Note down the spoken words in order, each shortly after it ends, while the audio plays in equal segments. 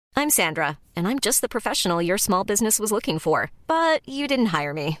I'm Sandra, and I'm just the professional your small business was looking for. But you didn't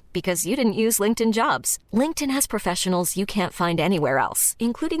hire me because you didn't use LinkedIn Jobs. LinkedIn has professionals you can't find anywhere else,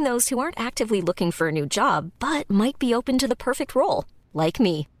 including those who aren't actively looking for a new job, but might be open to the perfect role, like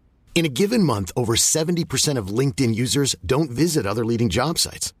me. In a given month, over 70% of LinkedIn users don't visit other leading job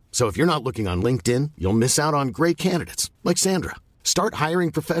sites. So if you're not looking on LinkedIn, you'll miss out on great candidates like Sandra. Start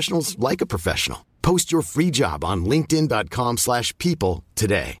hiring professionals like a professional. Post your free job on linkedin.com/people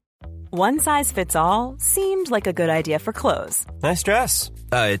today. One size fits all seemed like a good idea for clothes. Nice dress.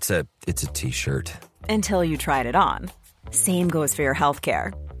 It's a t-shirt. Until you tried it on. Same goes for your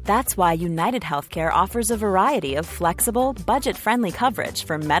healthcare. That's why United Healthcare offers a variety of flexible, budget-friendly coverage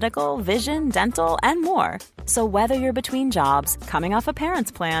for medical, vision, dental, and more. So whether you're between jobs, coming off a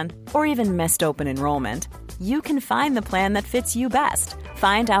parent's plan, or even missed open enrollment, you can find the plan that fits you best.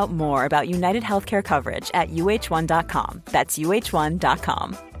 Find out more about United Healthcare coverage at uh1.com. That's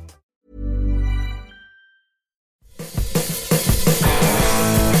uh1.com.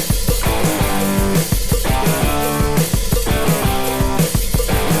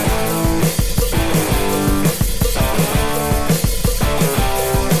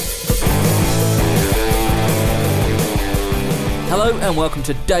 Hello and welcome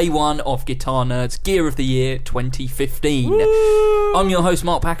to day one of Guitar Nerds Gear of the Year 2015. Woo! I'm your host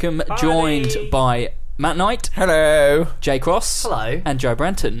Mark Packham, joined by Matt Knight. Hello. Jay Cross. Hello. And Joe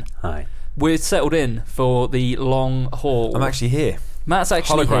Branton. Hi. We're settled in for the long haul. I'm actually here. Matt's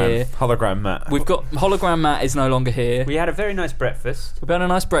actually here. Hologram Matt. We've got Hologram Matt is no longer here. We had a very nice breakfast. We've had a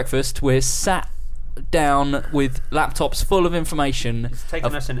nice breakfast. We're sat down with laptops full of information. It's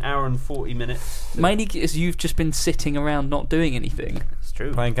taken us an hour and 40 minutes. Mainly because you've just been sitting around not doing anything. It's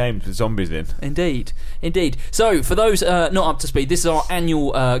true. Playing games with zombies in. Indeed. So, for those not up to speed, this is our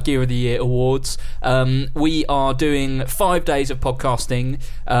annual Gear of the Year awards. We are doing 5 days of podcasting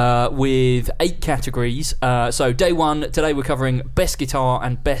with 8 categories. So, day one, today we're covering Best Guitar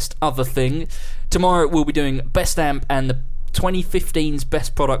and Best Other Thing. Tomorrow we'll be doing Best Amp and the 2015's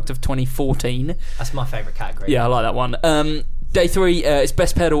Best Product of 2014. That's my favourite category. Yeah, I like that one. Day 3 is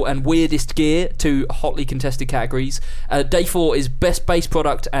Best Pedal and Weirdest Gear, 2 hotly contested categories. Day 4 is Best Bass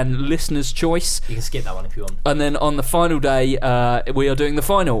Product and Listener's Choice. You can skip that one if you want. And then on the final day, we are doing the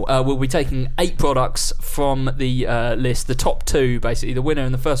final. We'll be taking 8 products from the list, the top 2, basically, the winner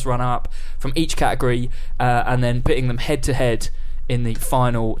and the first runner-up from each category, and then pitting them head-to-head in the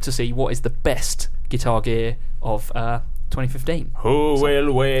final to see what is the best guitar gear of 2015. Who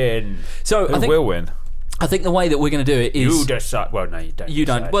will win? So Who will win? I think the way that we're going to do it is... You decide. Well, no, you don't. You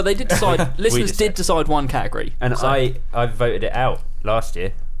don't. Well, they did decide... listeners decide. did decide one category. And so. I voted it out last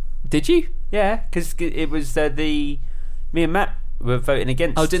year. Did you? Yeah, because it was me and Matt were voting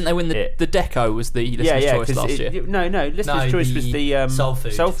against. Oh, didn't they win the Deco was the Listener's Choice last year? No, Listener's Choice was the Soul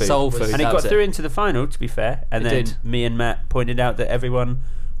Food. Soul Food. And it got through into the final, to be fair. And it then did. Me and Matt pointed out that everyone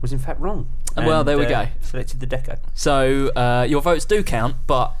was in fact wrong. Well, there we go. Selected the Deco. So your votes do count,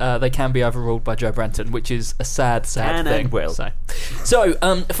 but they can be overruled by Joe Branton, which is a sad thing. And will. So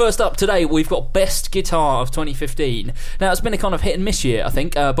first up today, we've got Best Guitar of 2015. Now, it's been a kind of hit and miss year, I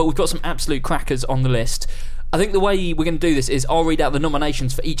think, but we've got some absolute crackers on the list. I think the way we're going to do this is I'll read out the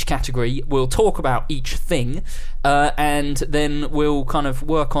nominations for each category, we'll talk about each thing, and then we'll kind of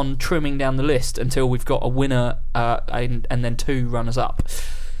work on trimming down the list until we've got a winner and then 2 runners-up.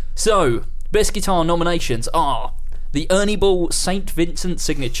 So, Best Guitar nominations are the Ernie Ball St. Vincent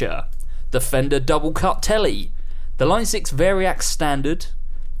Signature, the Fender Double Cut Telly, the Line 6 Variax Standard,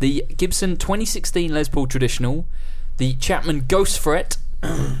 the Gibson 2016 Les Paul Traditional, the Chapman Ghost Fret,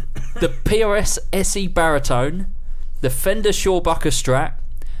 the PRS SE Baritone, the Fender Shawbucker Strat,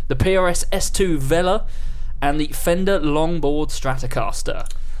 the PRS S2 Vela, and the Fender Longboard Stratocaster.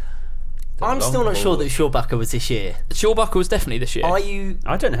 I'm still not sure that Shawbucker was this year. Shawbucker was definitely this year. Are you?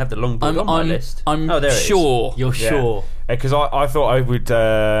 I don't have the longboard on my list. I'm there it sure. is. You're sure? Because I thought I would...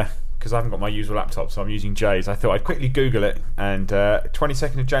 because I haven't got my usual laptop, so I'm using Jay's. I thought I'd quickly Google it, and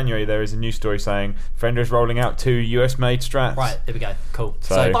 22nd of January there is a news story saying Fender is rolling out 2 US-made Strats. Right, there we go. Cool.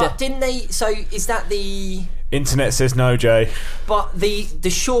 So- but didn't they? So is that the? Internet says no, Jay. But the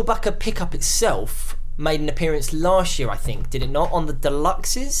Shawbucker pickup itself made an appearance last year, I think. Did it not on the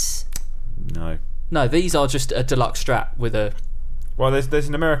deluxes? No, these are just a deluxe Strat with a... Well, there's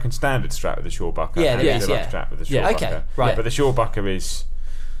an American standard Strat with a Shawbucker. Yeah, and there a is, deluxe yeah. Strat with a Shawbucker. Yeah, okay, right. But the Shawbucker is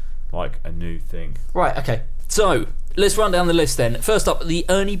like a new thing. Right, okay. So, let's run down the list then. First up, the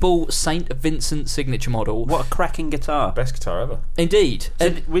Ernie Ball St. Vincent Signature Model. What a cracking guitar. Best guitar ever. Indeed.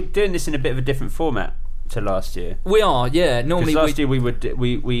 So we're doing this in a bit of a different format to last year. We are, yeah. Normally, Because last year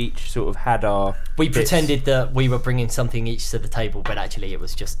we each sort of had our. We bits. pretended that we were bringing something each to the table, but actually it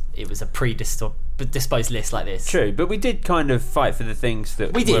was a predisposed list like this. True, but we did kind of fight for the things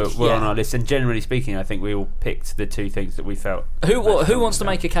that We did, were yeah. on our list, and generally speaking, I think we all picked the two things that we felt. who wants to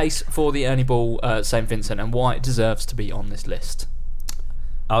make a case for the Ernie Ball St Vincent and why it deserves to be on this list?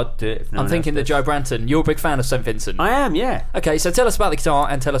 I'll do it. If no I'm one thinking that else Joe Branton. You're a big fan of St Vincent. does. I am, yeah. Okay, so tell us about the guitar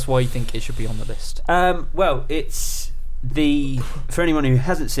and tell us why you think it should be on the list. Well, it's for anyone who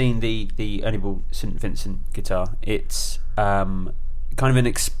hasn't seen the Ernie Ball St Vincent guitar, it's kind of an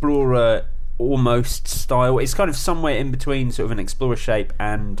Explorer almost style. It's kind of somewhere in between sort of an Explorer shape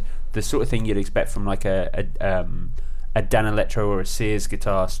and the sort of thing you'd expect from like a Dan Electro or a Sears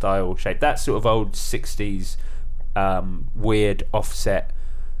guitar style shape. That sort of old 60s weird offset,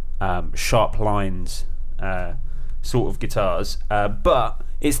 sharp lines sort of guitars, but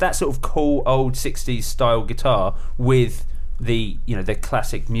it's that sort of cool old 60s style guitar with the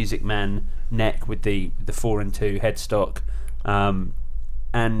classic Music Man neck with the 4-2 headstock,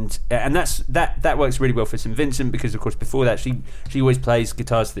 and that works really well for St Vincent because of course before that she always plays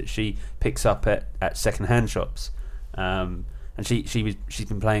guitars that she picks up at second hand shops, and she's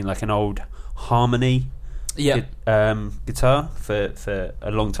been playing like an old Harmony guitar for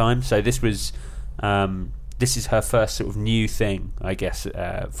a long time. So this is her first sort of new thing, I guess,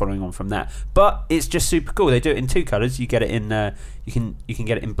 following on from that. But it's just super cool. They do it in two colours. You get it in you can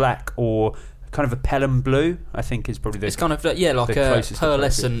get it in black or kind of a Pelham blue, I think is probably It's kind of like a closest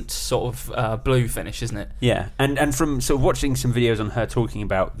pearlescent sort of blue finish, isn't it? Yeah, and from sort of watching some videos on her talking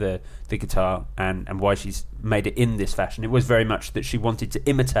about the guitar and why she's made it in this fashion, it was very much that she wanted to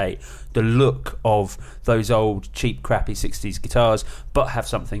imitate the look of those old cheap crappy 60s guitars, but have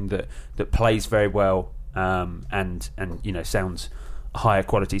something that plays very well, and sounds higher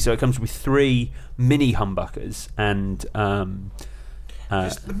quality. So it comes with 3 mini humbuckers, and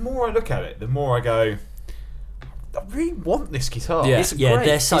Just the more I look at it, the more I go, I really want this guitar. Yeah. it's Yeah, great.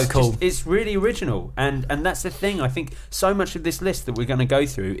 they're so cool. It's really original, and that's the thing. I think so much of this list that we're going to go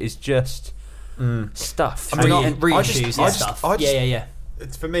through is just stuff. I mean, Reissues and stuff. Yeah.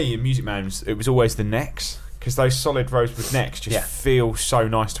 It's, for me, in Music Man, it was always the necks, because those solid rosewood necks just feel so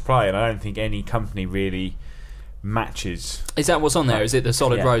nice to play, and I don't think any company really matches. Is that what's on there? Is it the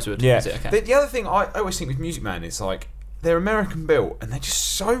solid Yeah. rosewood? Yeah. Is it? Okay. The other thing I always think with Music Man is like they're American built, and they're just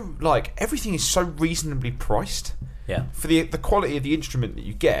so like everything is so reasonably priced. Yeah. For the quality of the instrument that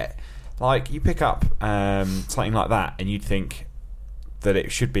you get, like you pick up something like that, and you'd think that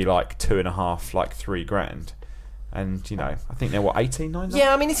it should be like 2.5, like $3,000, and I think they're 18, 19.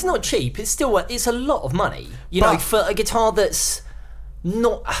 Yeah, I mean it's not cheap. It's still it's a lot of money. Know, for a guitar that's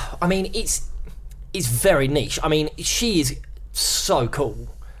not. I mean it's very niche. I mean she is so cool.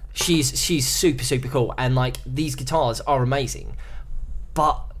 She's super super cool, and like these guitars are amazing,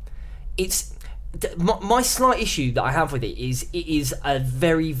 but it's. My slight issue that I have with it is a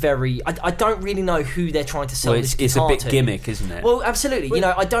very, very. I don't really know who they're trying to sell this guitar to. It's a bit gimmick, isn't it? Well, absolutely.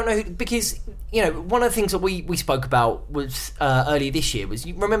 I don't know because one of the things that we spoke about was earlier this year was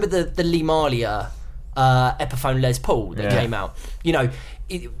you remember the Lee Marlier Epiphone Les Paul that came out.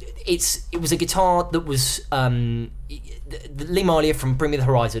 It was a guitar that was Lee Marlier from Bring Me the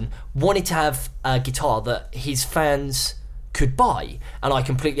Horizon wanted to have a guitar that his fans could buy, and I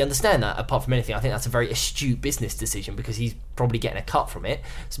completely understand that. Apart from anything, I think that's a very astute business decision because he's probably getting a cut from it.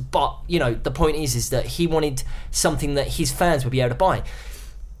 But the point is that he wanted something that his fans would be able to buy.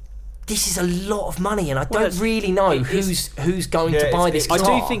 This is a lot of money, and I don't really know who's going to buy this guitar.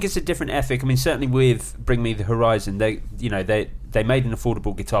 I do think it's a different ethic. I mean, certainly with Bring Me the Horizon, they made an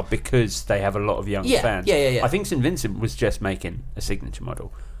affordable guitar because they have a lot of young fans. Yeah. I think St Vincent was just making a signature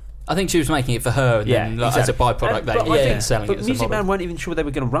model. I think she was making it for her, and then as a byproduct, they selling it as a Music model. Man weren't even sure they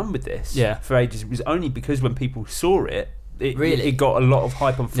were going to run with this for ages. It was only because when people saw it, it got a lot of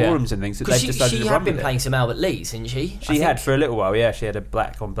hype on forums and things that they've decided to run with it. She had been playing some Albert Lees, hadn't she? She had for a little while, yeah. She had a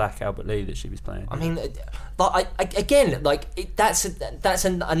black on black Albert Lee that she was playing. I mean, that's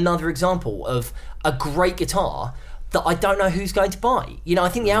another example of a great guitar that I don't know who's going to buy. I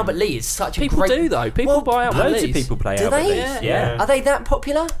think the Albert Lee is such a great... People do, though. People buy Albert Lees. Loads of people play do Albert they? Lees. Yeah. Are they that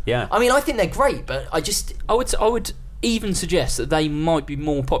popular? Yeah. I mean, I think they're great, but I would even suggest that they might be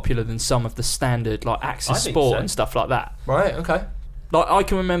more popular than some of the standard like Axis Sport and stuff like that. Right, okay. Like I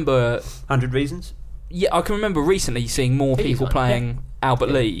can remember 100 Reasons? Yeah, I can remember recently seeing more people playing Albert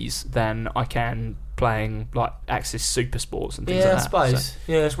Lees than I can playing like Axis Super Sports and things like that. I suppose. So.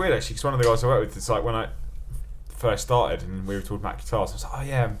 Yeah, it's weird actually because one of the guys I work with, it's like when I first started and we were talking about guitars, I was like, oh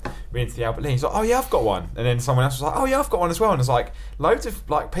yeah, we're into the Albert Lee. He's like, oh yeah, I've got one. And then someone else was like, oh yeah, I've got one as well. And it's like loads of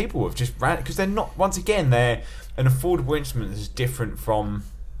like people have just ran, because they're not, once again, they're an affordable instrument that's different from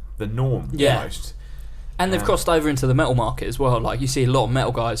the norm almost. And they've crossed over into the metal market as well. Like you see a lot of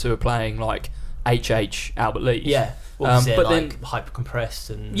metal guys who are playing like HH Albert Lees. Yeah. But but then then hyper compressed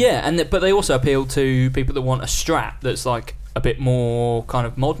and but they also appeal to people that want a Strat that's like a bit more kind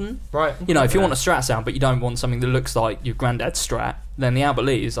of modern. right. You know, if you want a Strat sound, but you don't want something that looks like your granddad's Strat, then the Albert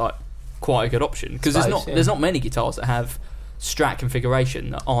Lee is like quite a good option, because there's not many guitars that have Strat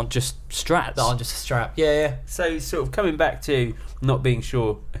configuration that aren't just Strats. That aren't just a strap. Yeah. So sort of coming back to not being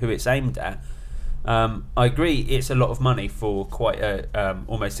sure who it's aimed at, I agree it's a lot of money for quite a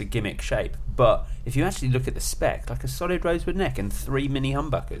almost a gimmick shape, but if you actually look at the spec, like a solid rosewood neck and 3 mini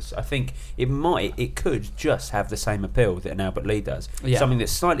humbuckers, I think it could just have the same appeal that an Albert Lee does. Yeah. Something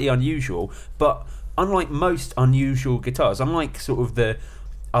that's slightly unusual, but unlike most unusual guitars, unlike sort of the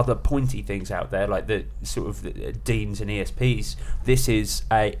other pointy things out there, like the sort of the Deans and ESPs, this is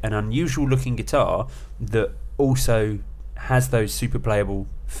an unusual looking guitar that also has those super playable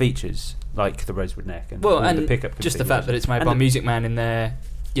features like the rosewood neck and the pickup. Just the fact that it's made by Music Man in their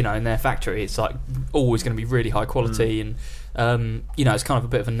factory, it's like always going to be really high quality, and it's kind of a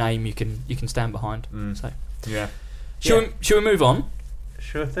bit of a name you can stand behind. So Shall we move on?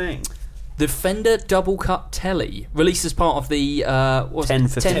 Sure thing. The Fender Double Cut Telly, released as part of the 10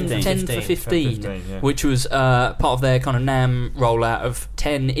 for 15, which was part of their kind of NAMM rollout of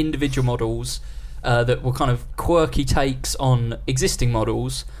 10 individual models that were kind of quirky takes on existing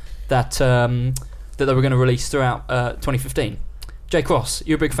models that they were going to release throughout 2015. Jay Cross,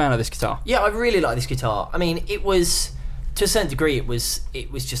 you're a big fan of this guitar. Yeah, I really like this guitar. I mean, it was, to a certain degree, it was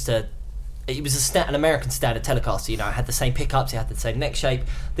just an American standard Telecaster. You know, it had the same pickups, it had the same neck shape.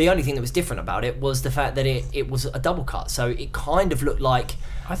 The only thing that was different about it was the fact that it was a double cut, so it kind of looked like.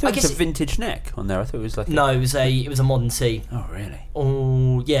 I thought it was a vintage neck on there. I thought it was like no, it was a modern C. Oh really?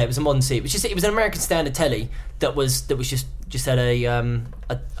 Oh yeah, it was a modern C. It was an American standard telly that was just had a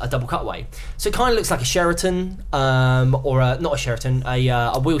double cutaway. So it kind of looks like a Sheraton, not a Sheraton,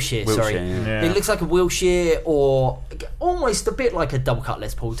 a Wilshire. Sorry, yeah. It looks like a Wilshire, or almost a bit like a double cut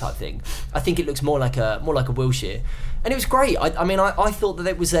Les Paul type thing. I think it looks more like a Wilshire, and it was great. I thought that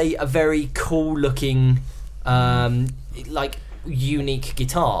it was a very cool looking, like unique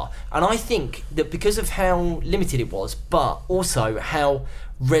guitar, and I think that because of how limited it was, but also how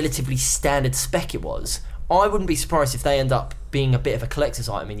relatively standard spec it was, I wouldn't be surprised if they end up being a bit of a collector's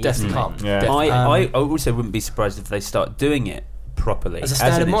item in years to come. Yeah. I also wouldn't be surprised if they start doing it properly as a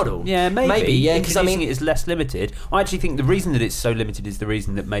standard model. Yeah, maybe. Yeah, because I mean, it is less limited. I actually think the reason that it's so limited is the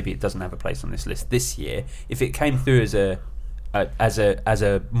reason that maybe it doesn't have a place on this list this year. If it came through as a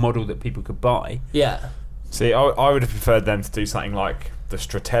model that people could buy, yeah. See, I would have preferred them to do something like the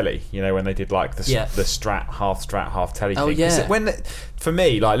Stratelli, when they did like the Strat, half Telly thing. Oh yeah. For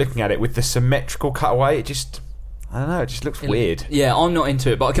me, like looking at it with the symmetrical cutaway, it just looks weird. Yeah, I'm not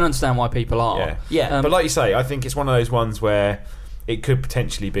into it, but I can understand why people are. Yeah. But like you say, I think it's one of those ones where it could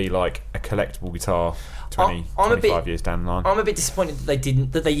potentially be like a collectible guitar 25 years down the line. I'm a bit disappointed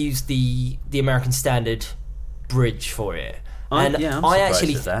that they used the American Standard bridge for it. I'm surprised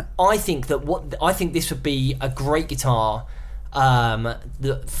at that. I think this would be a great guitar. I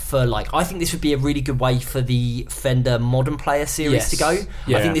think this would be a really good way for the Fender Modern Player series to go.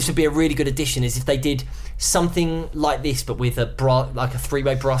 Yeah. I think this would be a really good addition, is if they did something like this, but with a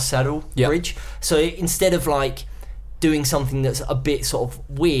 3-way brass saddle bridge. So instead of like doing something that's a bit sort of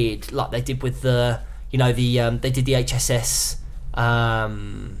weird, like they did with they did the HSS,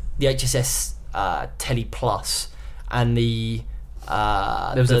 Telly Plus, and the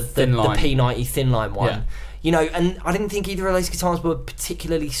P90 thin line one. Yeah. And I didn't think either of those guitars were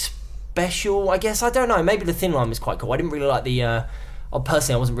particularly special. I guess, I don't know. Maybe the thin line was quite cool. I didn't really like the.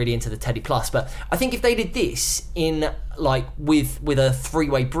 Personally, I wasn't really into the Teddy Plus, but I think if they did this in like with a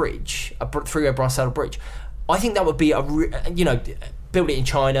 3-way bridge, a 3-way brass saddle bridge, I think that would be build it in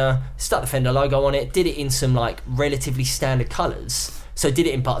China, stuck the Fender logo on it, did it in some like relatively standard colours. So did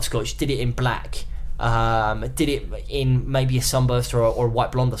it in butterscotch, did it in black. Did it in maybe a sunburst or a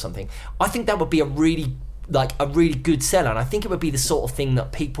white blonde or something. I think that would be a really good seller, and I think it would be the sort of thing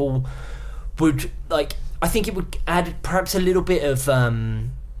that people would like. I think it would add perhaps a little bit of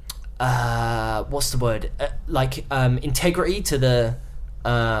integrity to the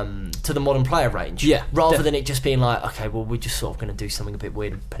to the modern player range. Yeah, rather than it just being like, okay, well, we're just sort of going to do something a bit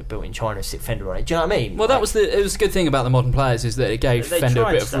weird and put it built in China and stick Fender on it. Do you know what I mean? Well, it was a good thing about the modern players is that it gave They Fender a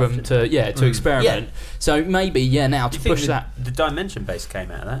tried bit of stuff, room didn't to experiment. Yeah. So maybe now to Do you think push that. the Dimension base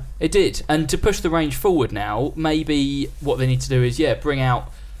came out of that? It did, and to push the range forward now, maybe what they need to do is bring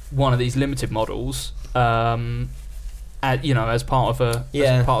out one of these limited models, as part of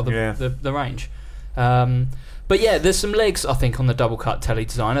the range. But yeah, there's some legs I think on the double cut telly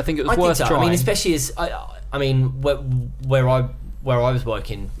design. I think it was worth trying. I mean, especially as where I was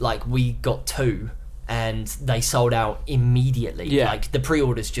working, like we got 2 and they sold out immediately. Yeah. Like the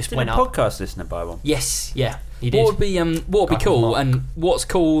pre-orders just Did went a up. podcast listener buy one? Yes, yeah, he did. What would be cool, Mark. and what's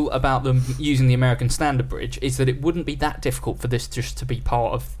cool about them using the American Standard bridge is that it wouldn't be that difficult for this just to be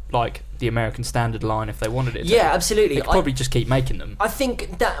part of like the American Standard line if they wanted it. Yeah, absolutely. They could probably just keep making them. I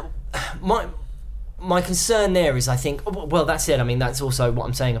think that my concern there is, I think, well, that's it. I mean, that's also what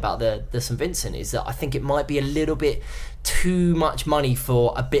I'm saying about the St. Vincent is that I think it might be a little bit too much money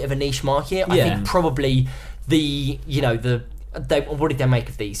for a bit of a niche market. I think probably what did they make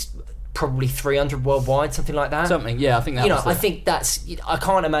of these? Probably 300 worldwide, something like that. I think that. I think that's. I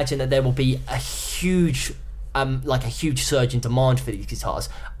can't imagine that there will be a huge, surge in demand for these guitars,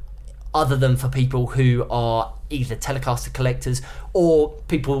 other than for people who are either Telecaster collectors or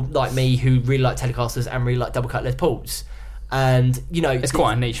people like me who really like Telecasters and really like double cut Les Pauls. And it's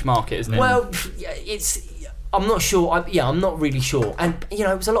quite a niche market, isn't it? Well, I'm not sure. I'm not really sure. And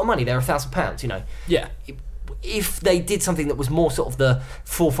it was a lot of money. They're £1,000. Yeah. If they did something that was more sort of the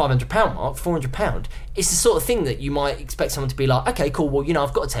 £400-500 mark, £400, it's the sort of thing that you might expect someone to be like, okay, cool, well,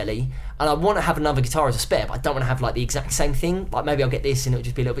 I've got a telly and I want to have another guitar as a spare, but I don't want to have like the exact same thing. Like maybe I'll get this and it'll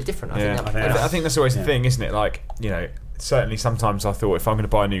just be a little bit different. I think that's always the thing, isn't it? Like, certainly sometimes I thought if I'm going to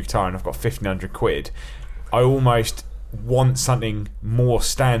buy a new guitar and I've got 1,500 quid, I almost want something more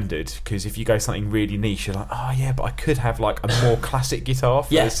standard, because if you go something really niche, you're like, oh yeah, but I could have like a more classic guitar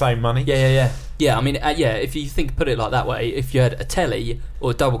for the same money. Yeah, I mean, if you put it like that way, if you had a telly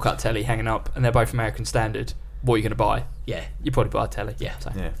or a double cut telly hanging up and they're both American Standard, what are you going to buy? Yeah, you probably buy a telly. Yeah.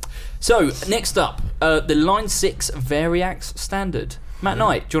 So next up, the Line 6 Variax Standard. Matt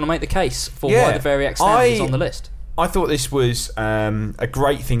Knight, do you want to make the case for why the Variax Standard is on the list? I thought this was a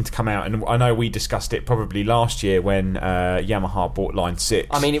great thing to come out, and I know we discussed it probably last year when Yamaha bought Line 6.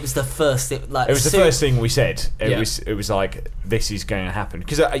 I mean, it was the first. It was the first thing we said. It was like, this is going to happen,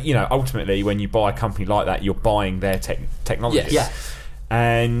 because ultimately when you buy a company like that, you're buying their technology. Yeah.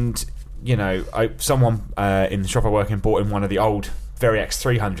 And someone in the shop I work in bought in one of the old Variax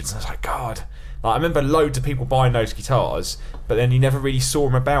 300s, and I was like, God. Like, I remember loads of people buying those guitars, but then you never really saw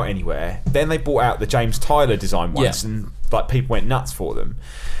them about anywhere. Then they bought out the James Tyler design ones, and like people went nuts for them.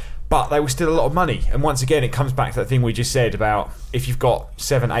 But they were still a lot of money. And once again, it comes back to that thing we just said about if you've got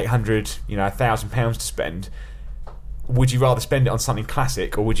 £700-800, £1,000 to spend, would you rather spend it on something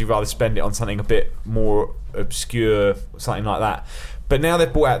classic, or would you rather spend it on something a bit more obscure, something like that? But now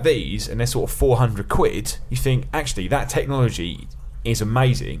they've bought out these, and they're sort of 400 quid. You think, actually, that technology is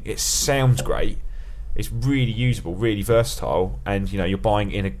amazing. It sounds great. It's really usable, really versatile, and you're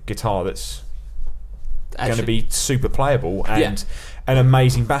buying in a guitar that's going to be super playable and an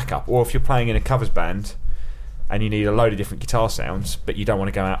amazing backup. Or if you're playing in a covers band and you need a load of different guitar sounds, but you don't want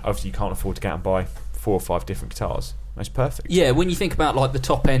to go out, obviously you can't afford to go out and buy 4 or 5 different guitars. That's perfect. Yeah, when you think about like the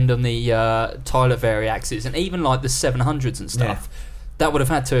top end on the Tyler Variaxes and even like the 700s and stuff, that would have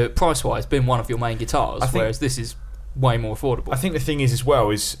had to, price-wise, been one of your main guitars, whereas this is way more affordable. I think the thing is as well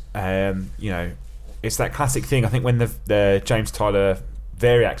is, it's that classic thing. I think when the James Tyler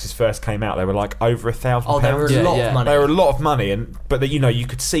Variaxes first came out, they were like over £1,000. Oh, they were a lot of money. They were a lot of money, but you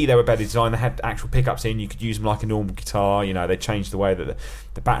could see they were better designed. They had actual pickups in. You could use them like a normal guitar. They changed the way that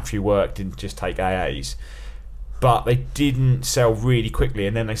the battery worked, didn't just take AAs. But they didn't sell really quickly,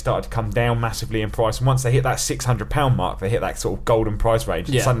 and then they started to come down massively in price. And once they hit that £600 mark, they hit that sort of golden price range,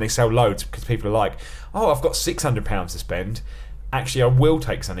 and suddenly they sell loads because people are like, oh, I've got £600 to spend. Actually, I will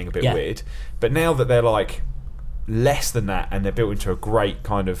take something a bit weird. But now that they're like less than that, and they're built into a great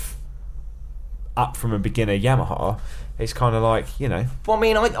kind of up from a beginner Yamaha, it's kind of like, Well, I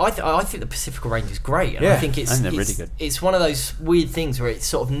mean, I think the Pacifica range is great, and I think it's really good. It's one of those weird things where it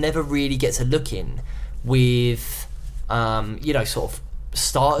sort of never really gets a look in with, sort of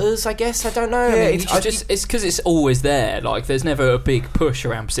starters, I guess. I don't know. Yeah, I mean, it's because it's always there. Like, there's never a big push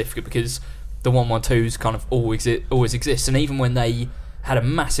around Pacifica because the 112s kind of always exists, and even when they had a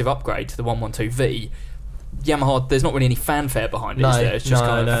massive upgrade to the 112V, Yamaha, there's not really any fanfare behind it, is there? It's just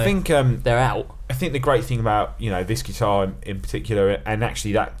kind of, I think they're out. I think the great thing about this guitar in particular, and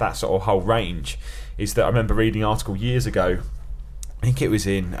actually that sort of whole range, is that I remember reading an article years ago I think it was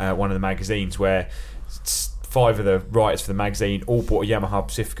in one of the magazines where 5 of the writers for the magazine all bought a Yamaha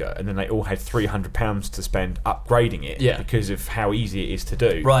Pacifica, and then they all had £300 to spend upgrading it because of how easy it is to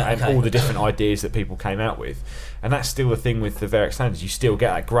do, and all the different ideas that people came out with. And that's still the thing with the Varix standards. You still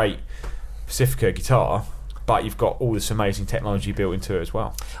get that great Pacifica guitar, but you've got all this amazing technology built into it as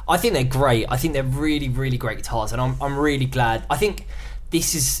well. I think they're great. I think they're really, really great guitars, and I'm really glad. I think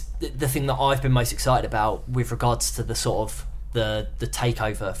this is the thing that I've been most excited about with regards to the sort of the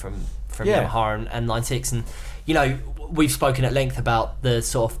takeover from Yamaha and Line 6. And you know, we've spoken at length about the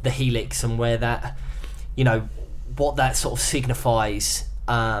sort of the Helix and where that, you know, what that sort of signifies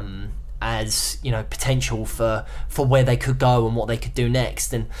as, you know, potential for where they could go and what they could do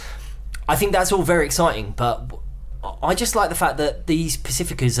next. And I think that's all very exciting, but I just like the fact that these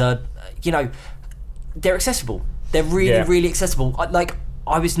Pacificas are, you know, they're accessible. They're really, really accessible.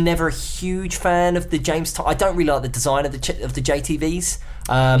 I was never a huge fan of the James Tyler. I don't really like the design of the JTVs,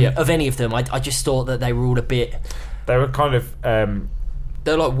 of any of them. I just thought that they were all a bit... They were kind of...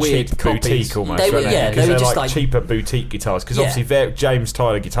 they're like weird cheap copies. Boutique almost, they were, because they were they're just like cheaper boutique guitars. Because obviously James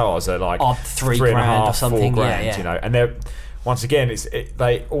Tyler guitars are like $3,000 or something, $4,000, you know. And they're, once again,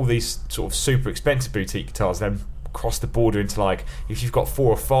 they all these sort of super expensive boutique guitars then cross the border into, like, if you've got $4,000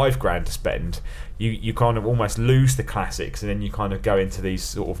 or $5,000 to spend, you kind of almost lose the classics, and then you kind of go into these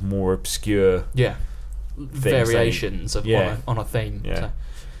sort of more obscure variations on a theme. Yeah. So.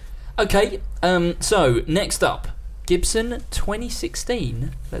 Okay, so next up, Gibson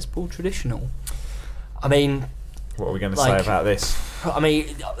 2016 Les Paul Traditional. I mean, what are we going to say about this? I mean,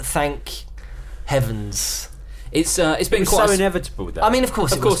 thank heavens. It's been quite so inevitable. Though. I mean, of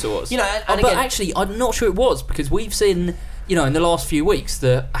course it was. You know, and but again, actually, I'm not sure it was, because we've seen, you know, in the last few weeks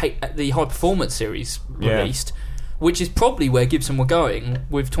the High Performance series released, which is probably where Gibson were going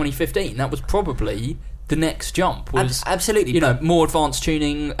with 2015. That was probably the next jump. Was absolutely, you know, more advanced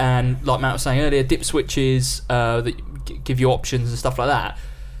tuning and, like Matt was saying earlier, dip switches that give you options and stuff like that.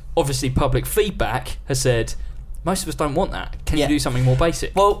 Obviously, public feedback has said, most of us don't want that. Can you do something more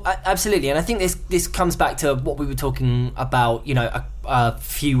basic? Well, absolutely, and I think this comes back to what we were talking about, you know, a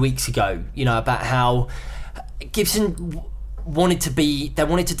few weeks ago. You know, about how Gibson wanted to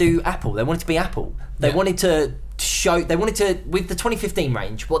do Apple. They wanted to be Apple. They wanted to show. They wanted to, with the 2015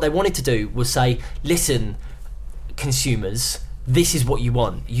 range. What they wanted to do was say, listen, consumers, this is what you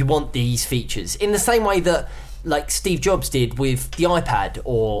want. You want these features in the same way that, like, Steve Jobs did with the iPad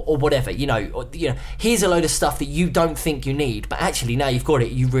or whatever, you know, here's a load of stuff that you don't think you need, but actually now you've got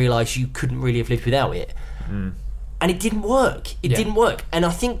it, you realise you couldn't really have lived without it. And it didn't work. It didn't work. And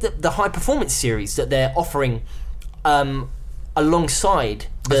I think that the High Performance series that they're offering alongside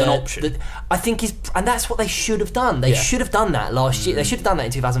as an option, I think and that's what they should have done. They should have done that last year. They should have done that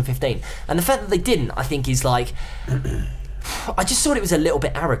in 2015. And the fact that they didn't, I think, is like... I just thought it was a little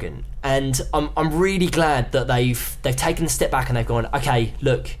bit arrogant, and I'm really glad that they've taken a step back and they've gone, okay,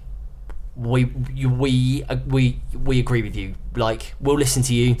 look, we agree with you. Like, we'll listen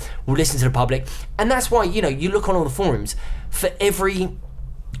to you, we'll listen to the public, and that's why, you know, you look on all the forums, for every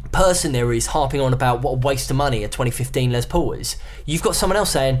person there is harping on about what a waste of money a 2015 Les Paul is, you've got someone else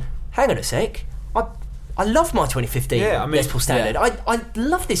saying, hang on a sec, I love my 2015 Les Paul Standard. I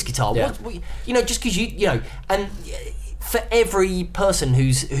love this guitar. You know, just because you know, and for every person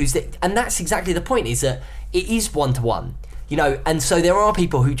who's and that's exactly the point, is that it is one-to-one, you know. And so there are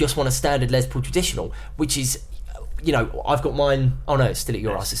people who just want a standard Les Paul Traditional, which is, you know, I've got mine. Oh no, it's still at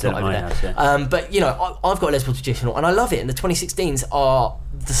your house. It's not over there. House, but you know, I've got a Les Paul Traditional and I love it. And the 2016s are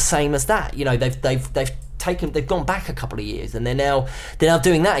the same as that. You know, they've gone back a couple of years and they're now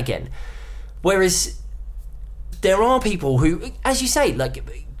doing that again. Whereas there are people who, as you say, like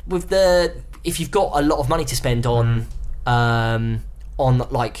if you've got a lot of money to spend on a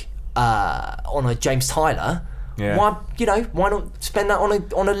James Tyler, why not spend that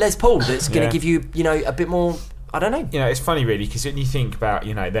on a Les Paul that's going to give you, you know, a bit more. I don't know. You know, it's funny really, because when you think about,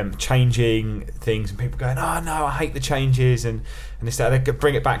 you know, them changing things and people going, oh no, I hate the changes and this, that, they could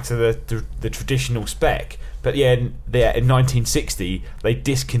bring it back to the traditional spec. But in 1960 they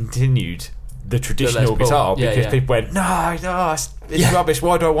discontinued the traditional guitar because people went, no, it's rubbish.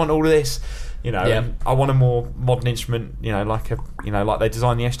 Why do I want all of this? You know, I want a more modern instrument. You know, like they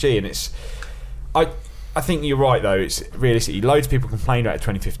designed the SG, and it's. I think you're right though. It's realistically, loads of people complained about it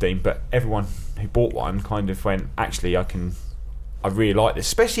 2015, but everyone who bought one kind of went, actually, I really like this.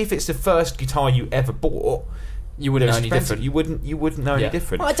 Especially if it's the first guitar you ever bought. You wouldn't know any different. You wouldn't know any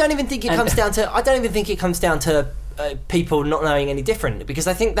different. Well, I don't even think it comes down to. I don't even think it comes down to people not knowing any different, because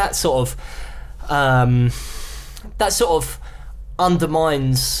I think that sort of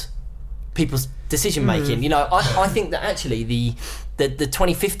undermines people's decision making. You know, I think that actually the the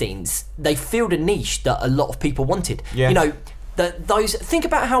 2015s, they filled a niche that a lot of people wanted. Yeah. You know, those. Think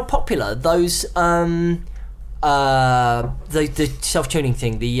about how popular those the self-tuning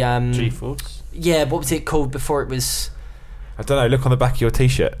thing. The G-Force. Yeah, what was it called before it was? I don't know. Look on the back of your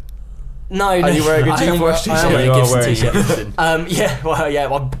T-shirt. No, Are you wearing a G-Force I am t-shirt? wearing You a are Gibson wearing t-shirt.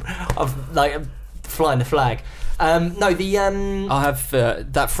 I'm like flying the flag. No, the I have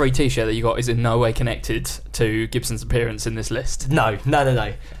that free T-shirt that you got is in no way connected to Gibson's appearance in this list. No.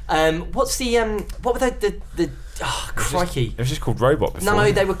 What's the what were the crikey? It was just called Robot before.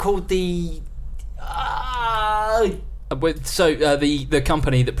 No, they were called the. The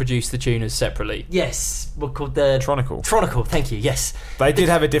company that produced the tuners separately. Yes, were called the Tronical. Tronical, thank you. Yes, They did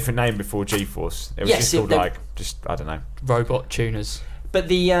have a different name before G-Force. It was Yes, just called they- I don't know. Robot tuners. but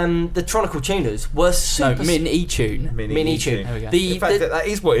the Tronical tuners were super. Min E-Tune. Mini tune. There we go. The, In fact, the, that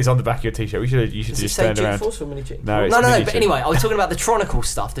is what is on the back of your T-shirt. You should does it just say stand around. G-Force or Mini Tune? No, it's no. Mini But Tune. anyway, I was talking about the Tronical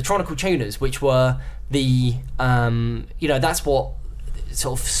stuff, the Tronical tuners, which were the that's what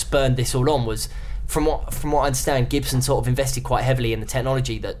sort of spurned this all on. Was from what I understand, Gibson sort of invested quite heavily in the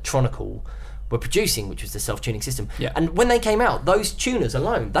technology that Tronical were producing, which was the self-tuning system. Yeah. And when they came out, those tuners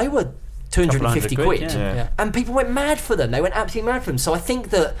alone, they were 250 Couple quid. hundred quid, Yeah. And people went mad for them. They went absolutely mad for them. So I think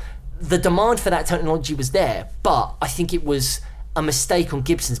that the demand for that technology was there, but I think it was a mistake on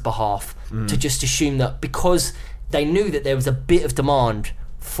Gibson's behalf to just assume that because they knew that there was a bit of demand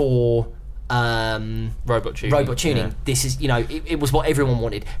for Robot tuning. yeah. This is, it was what everyone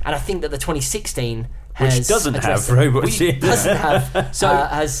wanted. And I think that the 2016 has Which doesn't addressed have it. robot Which tuning. doesn't have.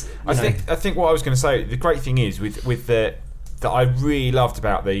 I think what I was going to say, the great thing is with that I really loved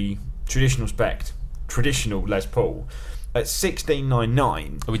about the traditional Les Paul at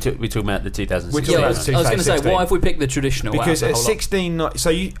 1699. Are we talking about the 2006? We're talking Yeah, I about was going to say, 2016. why have we picked the traditional? Because out at of the whole lot?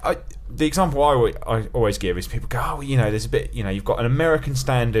 16, the example I always give is people go, oh, there's a bit, you've got an American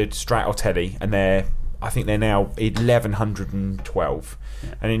standard Strat or Teddy, and I think they're now 1112,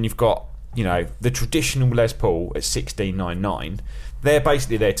 and then you've got the traditional Les Paul at 1699. They're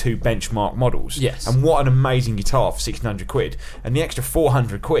basically their two benchmark models. Yes. And what an amazing guitar for 1600 quid, and the extra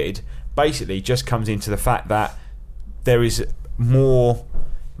 400 quid basically just comes into the fact that there is more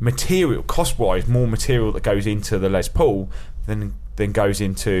material, cost-wise, more material that goes into the Les Paul than goes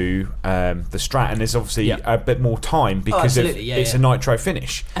into the Strat, and there's obviously a bit more time because it's a nitro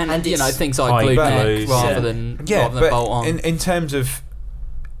finish. And it's things like glue neck blues, rather than bolt on. In terms of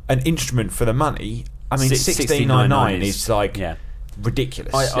an instrument for the money, I mean, 1699 is like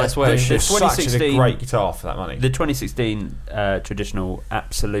ridiculous. That's where it should. It's such a great guitar for that money. The 2016 traditional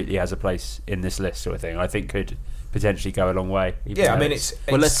absolutely has a place in this list, sort of thing. I think could potentially go a long way. Yeah, I mean, it's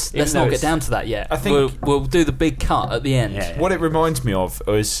Well, let's not get down to that yet. I think we'll do the big cut at the end. Yeah. what it reminds me of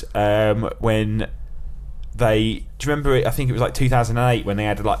was when do you remember it? I think it was like 2008 when they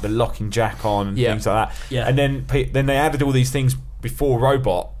added like the locking jack on and things like that. Yeah. And then they added all these things before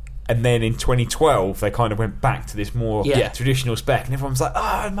Robot, and then in 2012 they kind of went back to this more traditional spec, and everyone's like,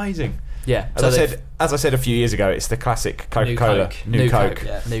 oh, amazing. Yeah. As I said a few years ago, it's the classic Coca-Cola, New Coke. Coke.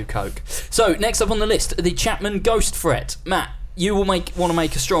 Yeah. New Coke. So next up on the list, the Chapman Ghost Fret. Matt, you will want to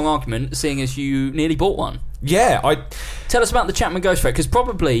make a strong argument, seeing as you nearly bought one. Yeah, Tell us about the Chapman Ghost Fret, because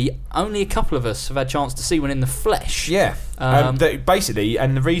probably only a couple of us have had a chance to see one in the flesh. Yeah. Basically,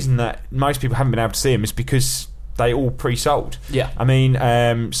 and the reason that most people haven't been able to see them is because they all pre-sold. Yeah. I mean,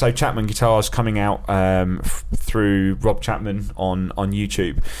 so Chapman Guitars coming out through Rob Chapman on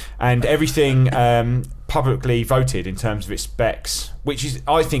YouTube, and everything publicly voted in terms of its specs, which is,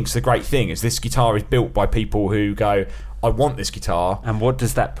 I think, is the great thing, is this guitar is built by people who go, I want this guitar. And what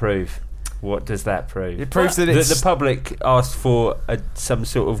does that prove? What does that prove? It proves that it's... The public asked for some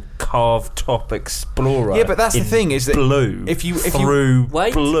sort of carved top Explorer. Yeah, but that's the thing, is that blue. if you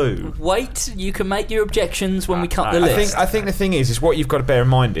Wait, you can make your objections when we cut the list. I think the thing is what you've got to bear in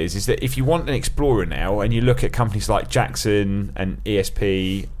mind is that if you want an Explorer now, and you look at companies like Jackson and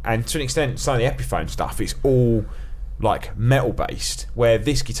ESP, and to an extent some of the Epiphone stuff, it's all like metal based, where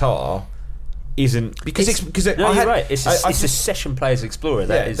this guitar isn't, because you're right. It's a session player's Explorer.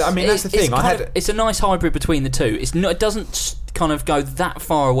 That is. I mean, that's the thing. It's a nice hybrid between the two. It doesn't kind of go that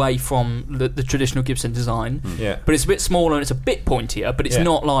far away from the traditional Gibson design. Yeah. But it's a bit smaller and it's a bit pointier. But it's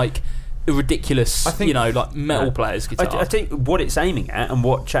not like a ridiculous, like metal player's guitar. I think what it's aiming at, and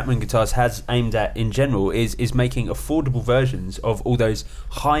what Chapman Guitars has aimed at in general, is making affordable versions of all those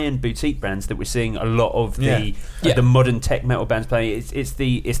high-end boutique brands that we're seeing a lot of the modern tech metal bands playing. It's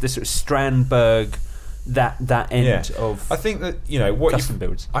the sort of Strandberg, that end of. I think that what custom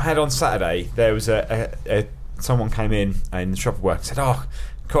builds. I had on Saturday, there was a someone came in the shop at work and said, "Oh,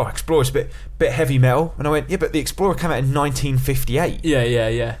 "God, Explorer's a bit heavy metal," and I went, "Yeah, but the Explorer came out in 1958.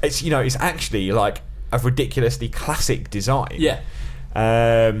 Yeah. It's it's actually like a ridiculously classic design. Yeah.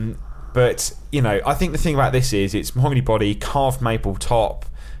 But I think the thing about this is it's mahogany body, carved maple top.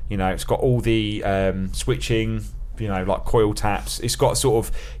 It's got all the switching, like coil taps. It's got sort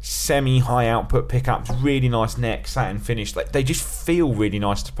of semi-high output pickups, really nice neck, satin finish. Like, they just feel really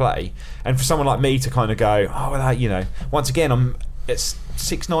nice to play. And for someone like me to kind of go, oh, well, once again, it's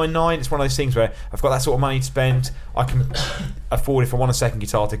 $699. It's one of those things where I've got that sort of money to spend. I can afford, if I want a second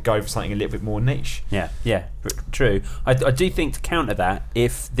guitar, to go for something a little bit more niche. Yeah, true. I do think to counter that,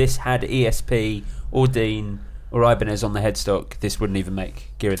 if this had ESP or Dean or Ibanez on the headstock, this wouldn't even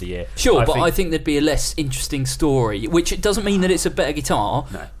make Gear of the Year. Sure, I think there'd be a less interesting story, which it doesn't mean that it's a better guitar,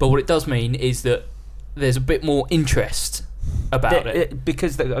 but what it does mean is that there's a bit more interest about it.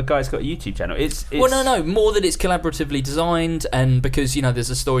 Because a guy's got a YouTube channel. It's well, no, more that it's collaboratively designed, and because there's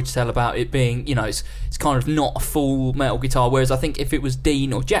a story to tell about it being it's kind of not a full metal guitar. Whereas I think if it was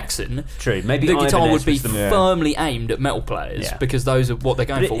Dean or Jackson, true, maybe the guitar Ibanez would be firmly aimed at metal players because those are what they're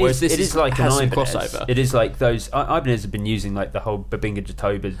going for. Whereas this is like has some crossover. It is like those Ibanez have been using like the whole Babinga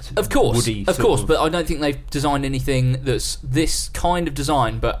Jatoba, of course, woody but I don't think they've designed anything that's this kind of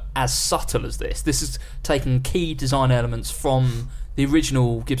design, but as subtle as this. This is taking key design elements from the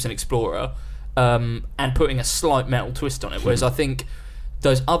original Gibson Explorer and putting a slight metal twist on it, whereas I think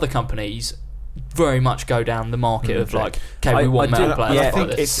those other companies very much go down the market of like, okay, we want metal players. I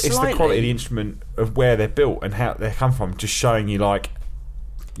think it's the quality of the instrument, of where they're built and how they come from, just showing you like,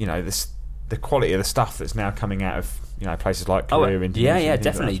 the quality of the stuff that's now coming out of places like Korea, Indonesia. Yeah,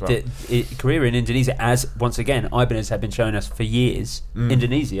 definitely. Korea and Indonesia, as once again Ibanez have been showing us for years,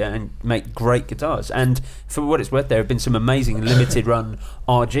 Indonesia, and make great guitars. And for what it's worth, there have been some amazing limited run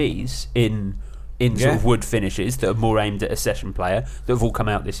RGs in sort of wood finishes that are more aimed at a session player that have all come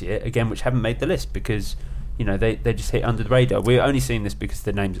out this year again, which haven't made the list because they just hit under the radar. We're only seeing this because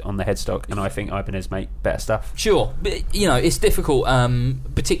the name's on the headstock, and I think Ibanez make better stuff. Sure, but it's difficult,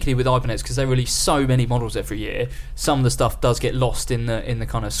 particularly with Ibanez, because they release so many models every year. Some of the stuff does get lost in the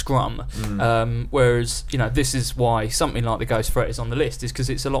kind of scrum. Whereas this is why something like the Ghost Fret is on the list, is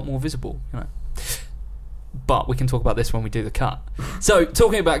because it's a lot more visible. But we can talk about this when we do the cut. So,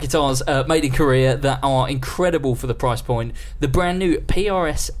 talking about guitars made in Korea that are incredible for the price point, the brand new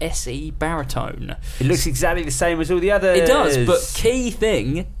PRS SE Baritone. It looks exactly the same as all the others. It does, but key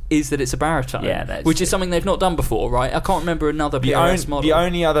thing is that it's a baritone, which is something they've not done before, right? I can't remember another PRS model. The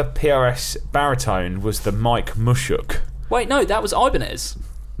only other PRS baritone was the Mike Mushuk. Wait, no, that was Ibanez.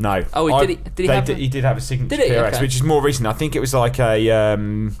 No. Oh, he did have a signature PRS, which is more recent. I think it was like a...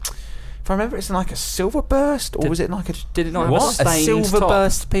 if I remember, it's like a silver burst, or was it like a... Did it not have a stained silver top?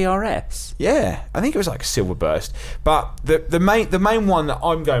 burst PRS? Yeah, I think it was like a silver burst. But the main one that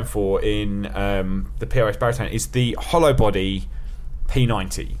I'm going for in the PRS baritone is the hollow body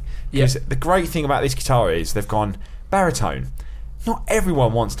P90. Because the great thing about this guitar is they've gone baritone. Not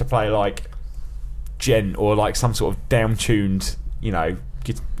everyone wants to play like gent or like some sort of down-tuned,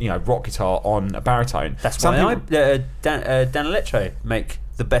 rock guitar on a baritone. That's why Danelectro make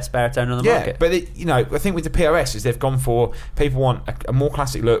the best baritone on the market. But I think with the PRS is they've gone for, people want a more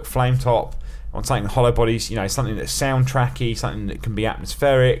classic look, flame top, on something hollow bodies, something that's soundtracky, something that can be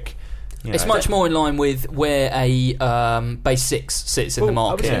atmospheric. It's much more in line with where a Bass 6 sits in the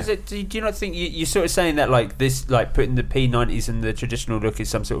market. Do you not think you're sort of saying that like this, like putting the P90s and the traditional look is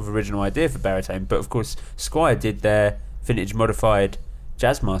some sort of original idea for baritone? But of course, Squier did their vintage modified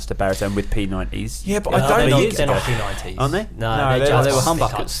Jazzmaster baritone with P90s. Yeah, but I don't think they're not P90s. Aren't they? No, they Jazz were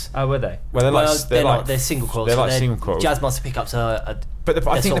humbuckers. Oh, were they? Well, they're single coils. They're like single coils. Jazzmaster pickups are. But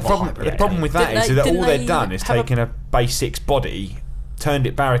I think the problem with that is that all they've done is taken a Bass 6 body, turned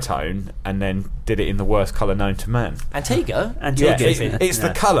it baritone, and then did it in the worst colour known to man. Antigua. It's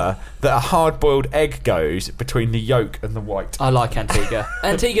the colour that a hard-boiled egg goes between the yolk and the white. I like Antigua.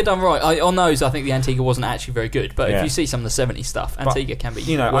 Antigua done right. On those, I think the Antigua wasn't actually very good. But if you see some of the 70s stuff, Antigua can be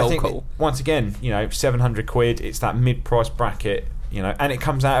I think cool. Once again, £700. It's that mid-price bracket. And it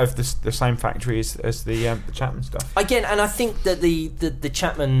comes out of the same factory as the Chapman stuff. Again, and I think that the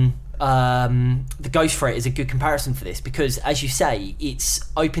Chapman, the Ghost Fret is a good comparison for this because, as you say, it's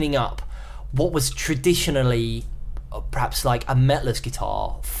opening up what was traditionally perhaps like a metalist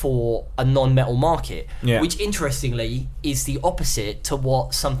guitar for a non-metal market, which interestingly is the opposite to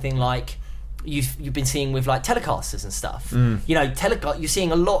what something like you've been seeing with like Telecasters and stuff. You're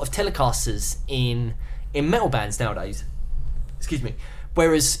seeing a lot of Telecasters in metal bands nowadays. Excuse me.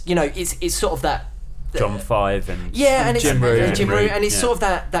 Whereas it's sort of that John 5 and Jim Root, and it's yeah. sort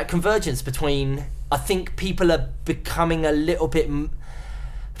of that convergence between. I think people are becoming a little bit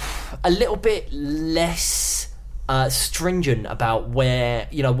a little bit less stringent about where,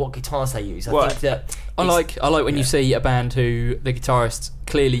 you know, what guitars they use. I think that I like when you see a band who the guitarist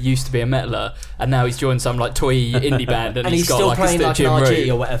clearly used to be a metaler and now he's joined some like toy indie band and he's got still like playing a like an Jim RG Root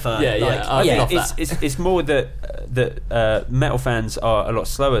or whatever. Yeah, I love that. It's more that metal fans are a lot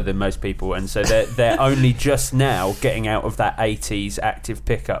slower than most people, and so they're only just now getting out of that 80s active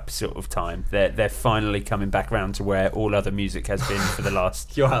pickup sort of time. They're finally coming back around to where all other music has been for the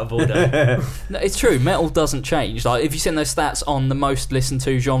last. You're out of order. No, it's true. Metal doesn't change. Like if you send those stats on the most listened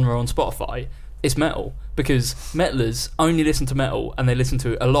to genre on Spotify, it's metal, because metalers only listen to metal and they listen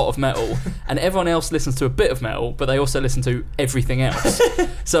to a lot of metal, and everyone else listens to a bit of metal, but they also listen to everything else.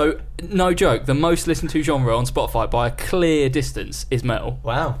 So no joke, the most listened to genre on Spotify by a clear distance is metal.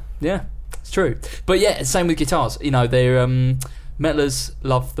 Wow. Yeah, it's true. But yeah, same with guitars. You know, they're metalers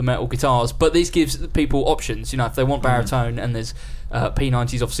love the metal guitars, but this gives people options. You know, if they want baritone, and there's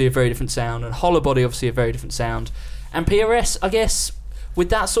P90's obviously a very different sound, and hollow body obviously a very different sound, and PRS, I guess, with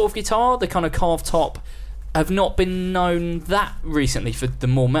that sort of guitar, the kind of carved top, have not been known that recently for the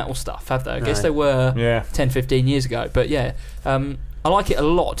more metal stuff, have they? I guess they were 10, 15 years ago. But yeah, I like it a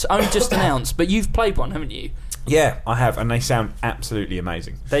lot. Only just announced, but you've played one, haven't you? Yeah, I have, and they sound absolutely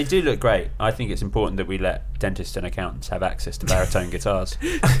amazing. They do look great. I think it's important that we let dentists and accountants have access to baritone guitars.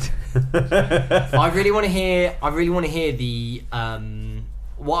 I really want to hear the.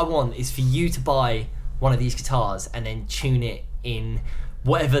 What I want is for you to buy one of these guitars and then tune it in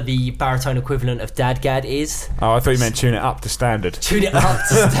whatever the baritone equivalent of Dadgad is. Oh, I thought you meant tune it up to standard. Tune it up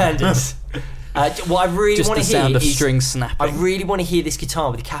to standards. What I really want to hear sound of is strings snapping. I really want to hear this guitar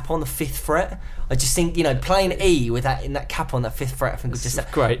with the cap on the 5th fret. I just think, you know, playing E with that in that cap on that 5th fret, I think would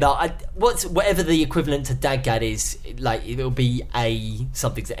just great. No, whatever the equivalent to Dadgad is, like it'll be a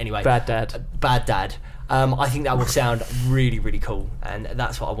something. Anyway, Bad Dad. Bad Dad. I think that will sound really, really cool, and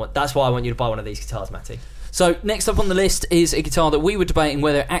that's what I want. That's why I want you to buy one of these guitars, Matty. So next up on the list is a guitar that we were debating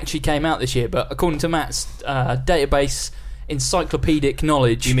whether it actually came out this year, but according to Matt's database encyclopedic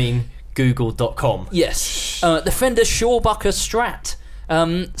knowledge... You mean Google.com? Yes. The Fender Shawbucker Strat.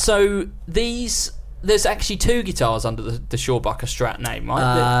 So there's actually two guitars under the Shawbucker Strat name,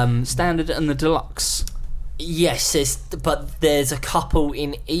 right? The Standard and the Deluxe. Yes, but there's a couple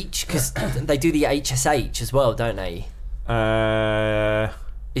in each, because they do the HSH as well, don't they?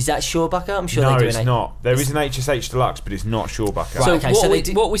 Is that Shawbucker? I'm sure no, they do. No, it's not. There is an HSH Deluxe, but it's not Shawbucker. Right, So,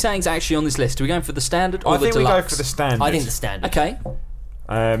 okay, what we're saying is actually on this list. Are we going for the Standard or I the think Deluxe? we go for the Standard. I think the Standard. Okay.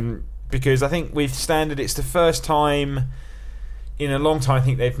 Because I think with Standard, it's the first time in a long time I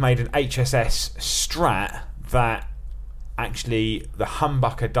think they've made an HSS Strat that actually the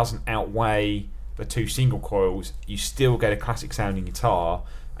humbucker doesn't outweigh the two single coils. You still get a classic sounding guitar,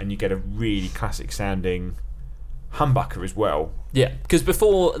 and you get a really classic sounding humbucker as well. Yeah, because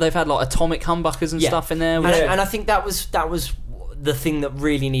before they've had like atomic humbuckers and stuff in there. And I think that was the thing that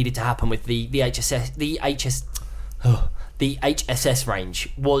really needed to happen with the HSS range,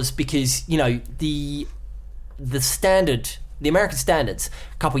 was because, you know, the standard, the American standards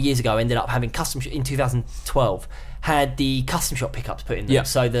a couple of years ago ended up having custom in 2012 had the custom shop pickups put in them,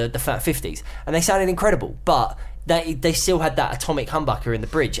 so the Fat 50s, and they sounded incredible, but they still had that atomic humbucker in the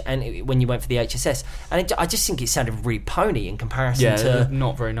bridge, and when you went for the HSS, and I just think it sounded really pony in comparison to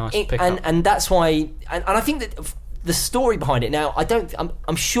not very nice pickup. And that's why, and I think that the story behind it now,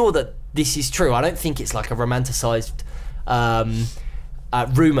 I'm sure that this is true. I don't think it's like a romanticized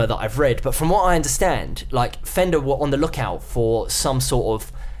rumor that I've read, but from what I understand, like Fender were on the lookout for some sort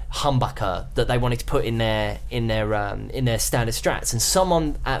of humbucker that they wanted to put in their standard Strats, and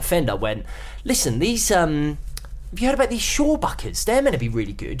someone at Fender went, listen, these have you heard about these Shawbuckers? They're meant to be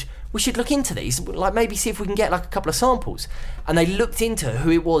really good. We should look into these, like maybe see if we can get like a couple of samples. And they looked into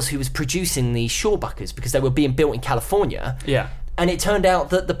who it was who was producing these Shawbuckers, because they were being built in California. Yeah. And it turned out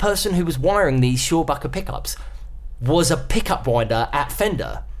that the person who was wiring these Shawbucker pickups was a pickup winder at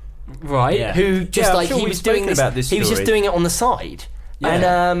Fender. Right. Yeah. Who just I'm sure he we've was doing spoken about this he was just story. doing it on the side.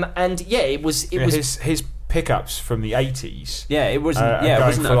 Yeah. And it was his pickups from the 80s. Yeah, it wasn't. Are It going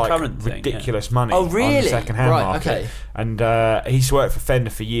wasn't for a like current thing. ridiculous money. Oh, really? On the second-hand Right, market. okay. And he used to work for Fender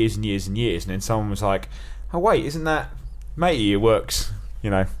for years and years and years. And then someone was like, "Oh wait, isn't that matey who works, you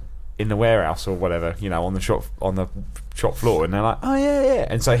know, in the warehouse or whatever, you know, on the shop floor?" And they're like, "Oh yeah."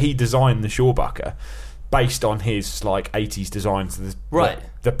 And so he designed the Shawbucker based on his like 80s designs,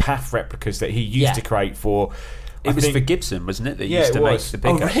 the PAF replicas that he used to create for. It was for Gibson, wasn't it? That Yeah, used it to make was. the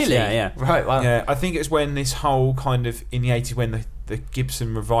pickups. Oh, really? Yeah. Right, wow. Yeah, I think it's when this whole kind of in the 80s when the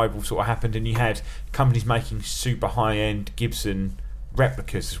Gibson revival sort of happened, and you had companies making super high-end Gibson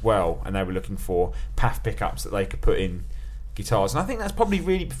replicas as well, and they were looking for PAF pickups that they could put in guitars, and I think that's probably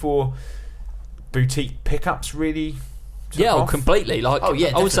really before boutique pickups really took off. Completely. Like,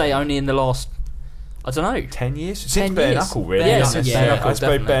 I would say only in the last, I don't know, 10 years? 10 Since Bare years. Knuckle, really. Yeah, since Bare Knuckle, I suppose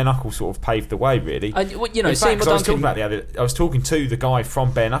definitely. Bare Knuckle sort of paved the way, really. You know, in fact, Seymour 'cause I was talking Duncan. about I was talking to the guy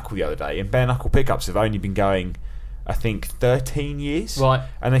from Bare Knuckle the other day, and Bare Knuckle pickups have only been going, I think, 13 years. Right.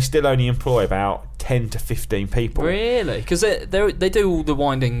 And they still only employ about 10 to 15 people. Really? Because they do all the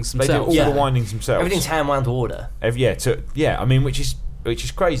windings They do themselves. all the windings themselves. Everything's hand wound to order. I mean, which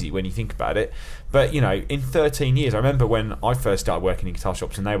is crazy when you think about it. But, you know, in 13 years, I remember when I first started working in guitar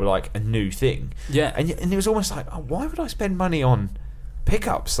shops and they were like a new thing. Yeah. And it was almost like, oh, why would I spend money on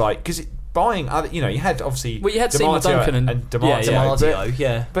pickups? Like, because buying other, you know, you had obviously Well, you had Seymour DiMarzio Duncan and DiMarzio,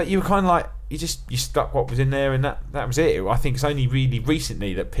 DiMarzio, but you were kind of like, you stuck what was in there and that was it. I think it's only really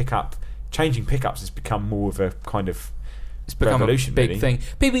recently that changing pickups has become more of a kind of It's become a revolution, big really. thing.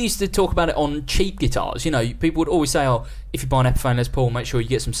 People used to talk about it on cheap guitars. You know, people would always say, "Oh, if you buy an Epiphone Les Paul, make sure you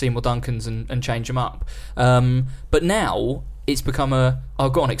get some Seymour Duncans and change them up." But now it's become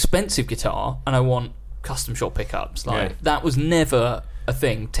I've got an expensive guitar and I want custom shop pickups. Like that was never a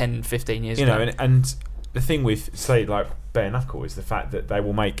thing 10, 15 years ago. You know, and the thing with, say, like Bare Knuckle is the fact that they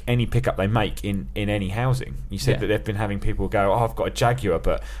will make any pickup they make in any housing. You said that they've been having people go, "Oh, I've got a Jaguar,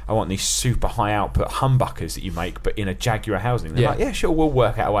 but I want these super high output humbuckers that you make, but in a Jaguar housing." They're like, "Yeah, sure, we'll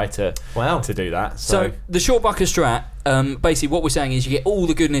work out a way to do that." So the Shortbucker Strat, basically what we're saying is you get all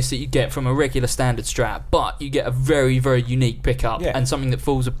the goodness that you get from a regular standard Strat, but you get a very, very unique pickup and something that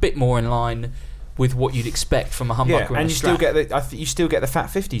falls a bit more in line with what you'd expect from a humbucker and a you Strat. still get you still get the Fat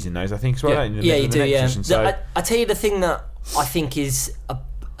 50s in those, I think, as well. Don't you? You do. Yeah. So I tell you the thing that I think is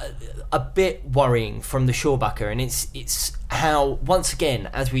a bit worrying from the Shortbucker, and it's how, once again,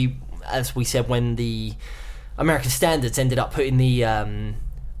 as we said, when the American Standards ended up putting the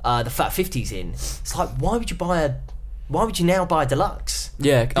Fat 50s in, it's like, why would you now buy a deluxe?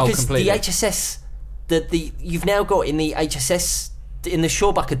 Yeah, because completely. the HSS you've now got in the HSS, in the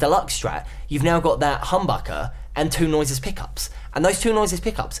Shortbucker Deluxe Strat, you've now got that humbucker and two noiseless pickups, and those two noiseless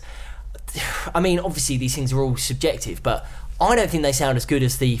pickups, I mean, obviously these things are all subjective, but I don't think they sound as good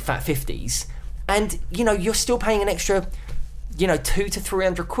as the Fat 50s. And, you know, you're still paying an extra, you know, £200 to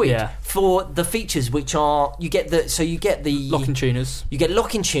 £300 for the features, which are, you get the Locking tuners. You get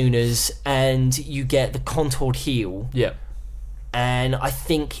locking tuners and you get the contoured heel. Yeah. And I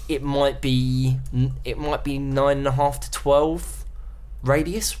think it might be 9.5 to 12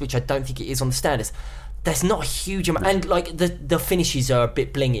 radius, which I don't think it is on the standards. There's not a huge amount, and like the finishes are a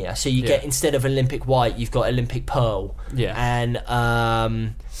bit blingier. So you get, instead of Olympic white, you've got Olympic pearl. Yeah. And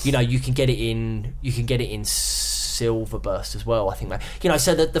you know, you can get it in silver burst as well, I think. You know,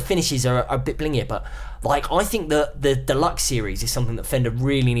 so the finishes are a bit blingier, but like, I think that the Deluxe series is something that Fender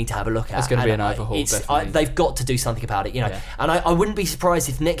really need to have a look at. It's going to be an overhaul, definitely. They've got to do something about it, you know. And I wouldn't be surprised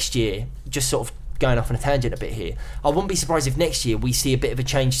if next year, just sort of going off on a tangent a bit here, I wouldn't be surprised if next year we see a bit of a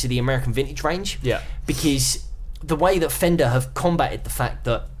change to the American vintage range. Yeah. Because the way that Fender have combated the fact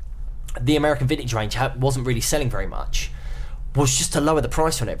that the American vintage range wasn't really selling very much was just to lower the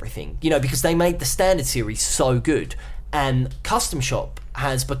price on everything. You know, because they made the standard series so good, and Custom Shop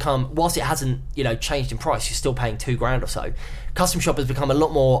has become, whilst it hasn't, you know, changed in price, you're still paying $2,000 or so. Custom Shop has become a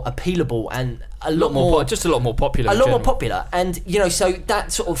lot more appealable and a lot more popular. More popular, and you know, so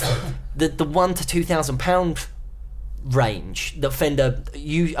that sort of the £1,000 to £2,000 range that Fender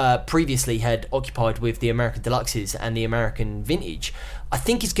previously had occupied with the American Deluxes and the American Vintage, I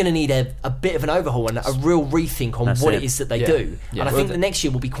think is going to need a bit of an overhaul and a real rethink on what it is that they do. Yeah. And I think the next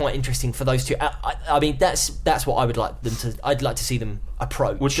year will be quite interesting for those two. I mean, that's what I would like them to. I'd like to see them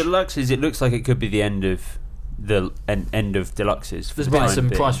approach. With Deluxes, it looks like it could be the end of end of Deluxes. There's been some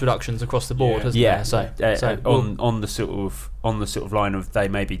price reductions across the board, hasn't there? So on the sort of line of they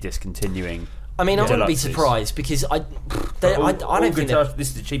may be discontinuing. I mean, I wouldn't be surprised because I don't think this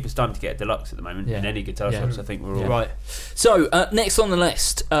is the cheapest time to get a Deluxe at the moment in any guitar shops. I think we're all right. So next on the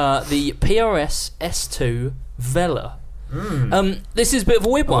list, the PRS S2 Vela. This is a bit of a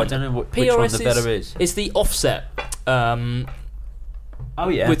weird one. I don't know which one the Vela is. It's the offset.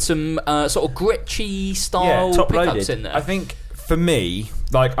 With some sort of Gretschy style pickups in there. I think for me,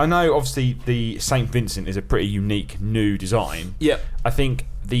 like, I know obviously the St. Vincent is a pretty unique new design. Yeah. I think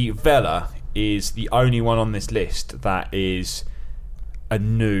the Vela is the only one on this list that is a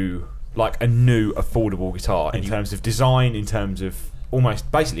new affordable guitar in terms of design, in terms of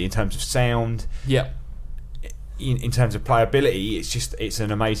in terms of sound. Yeah. In terms of playability, it's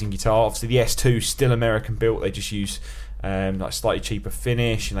an amazing guitar. Obviously, the S2 is still American built. They just use like slightly cheaper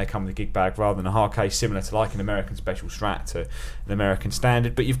finish, and they come with a gig bag rather than a hard case, similar to like an American Special Strat to an American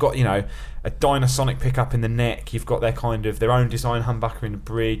Standard. But you've got, you know, a Dynasonic pickup in the neck. You've got their own design humbucker in the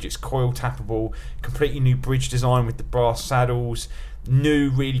bridge. It's coil tappable, completely new bridge design with the brass saddles, new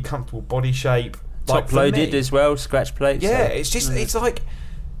really comfortable body shape. Top loaded as well, scratch plates. Yeah, it's just it's like,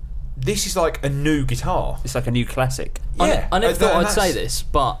 this is like a new guitar. It's like a new classic. Yeah, I never thought I'd say this,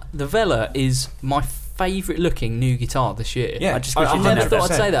 but the Vela is my favourite looking new guitar this year. Yeah, I never thought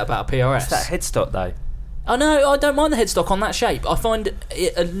I'd say that about a PRS. It's that headstock though. I know, I don't mind the headstock on that shape. I find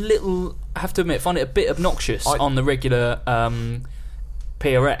it a little, I have to admit, find it a bit obnoxious on the regular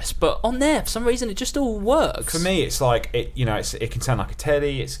PRS, but on there for some reason it just all works. For me, it's like it can sound like a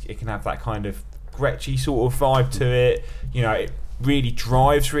Teddy. It can have that kind of Gretschy sort of vibe to it. You know, it really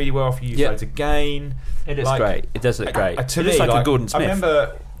drives really well if you use loads of gain. It looks great. It does look great. To it me, looks like a Gordon Smith. I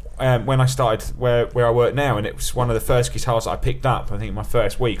remember when I started where I work now, and it was one of the first guitars that I picked up. I think in my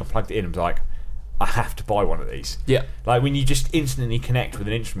first week I plugged it in and was like, I have to buy one of these. Yeah. Like when you just instantly connect with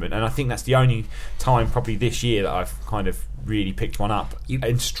an instrument, and I think that's the only time probably this year that I've kind of really picked one up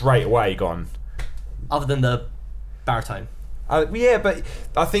and straight away gone. Other than the baritone. Yeah, but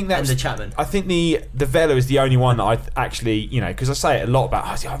I think that's... And the Chapman. I think the Vela is the only one that I actually, you know, because I say it a lot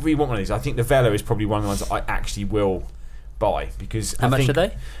about, I really want one of these. I think the Vela is probably one of the ones that I actually will buy, because How much are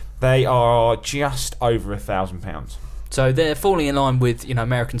they? They are just over £1,000. So they're falling in line with, you know,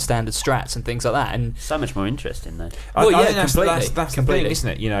 American Standard Strats and things like that. And so much more interesting though. I think that's the thing, isn't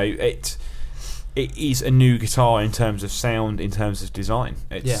it? You know, it is a new guitar in terms of sound, in terms of design.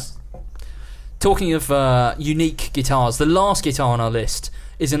 Talking of unique guitars, the last guitar on our list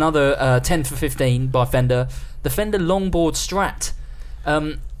is another 10 for 15 by Fender, the Fender Longboard Strat.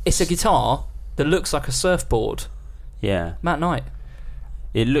 It's a guitar that looks like a surfboard. Yeah. Matt Knight.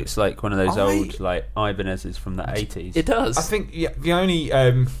 It looks like one of those old like Ibanez's from the 80s. It does. I think the only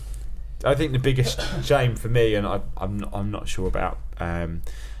I think the biggest shame for me, and I'm not sure about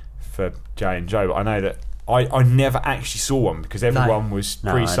for Jay and Joe, but I know that I never actually saw one, because everyone was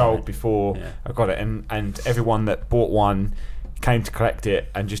pre-sold before I got it, and everyone that bought one came to collect it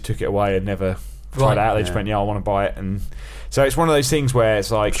and just took it away and never tried it out. They just went, I want to buy it. And so it's one of those things where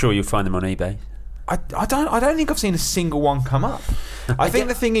it's like, I'm sure you'll find them on eBay. I don't think I've seen a single one come up. I think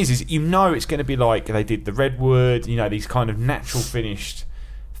the thing is you know it's going to be like they did the Redwood, you know, these kind of natural finished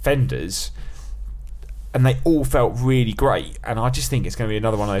Fenders, and they all felt really great. And I just think it's going to be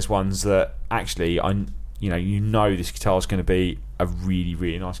another one of those ones that actually you know this guitar is going to be a really,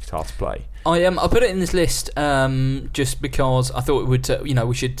 really nice guitar to play. I put it in this list just because I thought it would,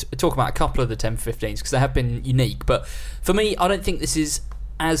 we should talk about a couple of the 10 for 15s because they have been unique. But for me, I don't think this is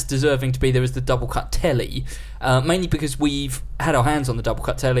as deserving to be there as the double cut telly, mainly because we've had our hands on the double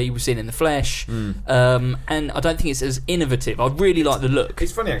cut telly, we've seen it in the flesh, and I don't think it's as innovative. I really like the look.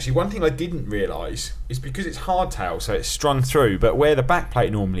 It's funny actually, one thing I didn't realise is because it's hardtail, so it's strung through, but where the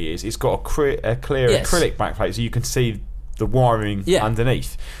backplate normally is, it's got a clear acrylic backplate, so you can see the wiring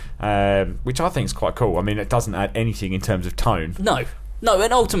underneath, which I think is quite cool. I mean, it doesn't add anything in terms of tone. No,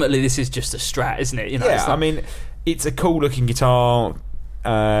 and ultimately this is just a Strat, isn't it? I mean, it's a cool looking guitar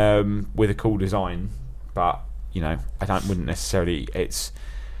with a cool design, but wouldn't necessarily. It's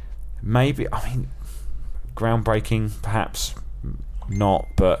maybe, groundbreaking, perhaps not,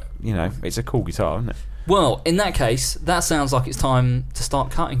 but it's a cool guitar, isn't it? Well, in that case, that sounds like it's time to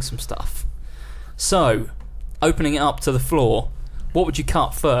start cutting some stuff. So, opening it up to the floor, what would you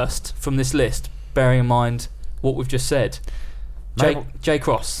cut first from this list, bearing in mind what we've just said? J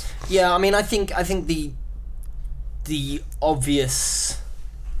Cross. Yeah, I think the obvious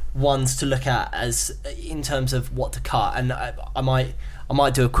ones to look at as in terms of what to cut, and I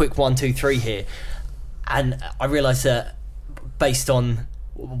might do a quick 1, 2, 3 here, and I realise that based on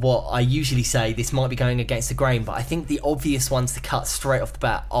what I usually say, this might be going against the grain, but I think the obvious ones to cut straight off the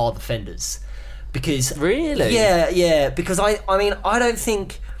bat are the Fenders, because really, because I don't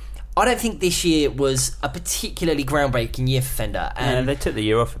think this year was a particularly groundbreaking year for Fender, and they took the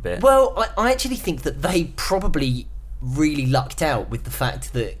year off a bit. Well, I actually think that they probably really lucked out with the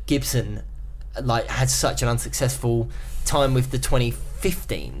fact that Gibson had such an unsuccessful time with the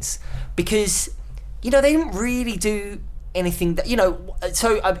 2015s, because they didn't really do anything that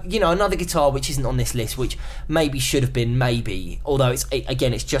another guitar which isn't on this list, which maybe should have been, although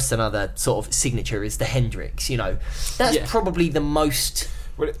it's just another sort of signature, is the Hendrix. That's probably the most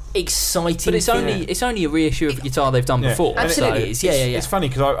exciting, but it's only a reissue of a guitar they've done before. Absolutely, is. It's funny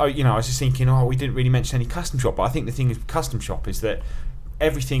because I was just thinking, we didn't really mention any custom shop, but I think the thing with custom shop is that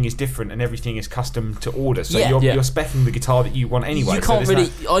everything is different and everything is custom to order. So Yeah. you're speccing the guitar that you want anyway. You So can't there's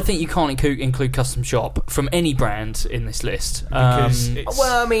really. no- I think you can't include custom shop from any brand in this list. because it's,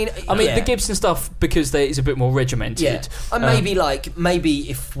 Well, I mean, yeah. the Gibson stuff because it's a bit more regimented. Yeah, and maybe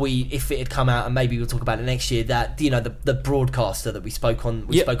if it had come out, and maybe we'll talk about it next year. That the broadcaster that we spoke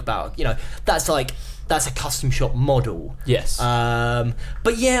about. That's a custom shop model. Yes.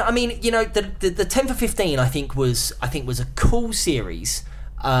 But yeah, I mean, the 10 for 15 I think was a cool series.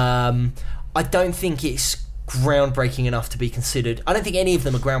 I don't think it's groundbreaking enough to be considered. I don't think any of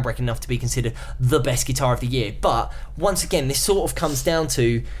them are groundbreaking enough to be considered the best guitar of the year. But once again, this sort of comes down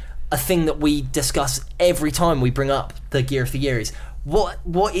to a thing that we discuss every time we bring up the Gear of the Year is what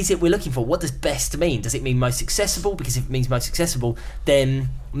is it we're looking for? What does best mean? Does it mean most accessible? Because if it means most accessible, then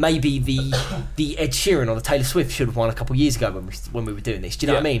maybe the Ed Sheeran or the Taylor Swift should have won a couple of years ago when we were doing this. Do you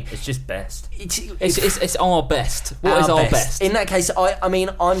know what I mean? It's just best. It's our best. What is our best? In that case, I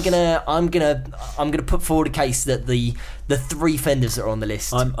mean, I'm gonna put forward a case that the three Fenders that are on the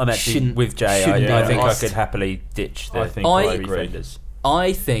list. I'm actually shouldn't- with Jay. shouldn't be I on think the I list. could happily ditch the I think I three agree. Fenders.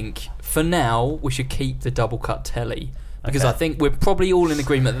 I think for now we should keep the double cut telly because Okay. I think we're probably all in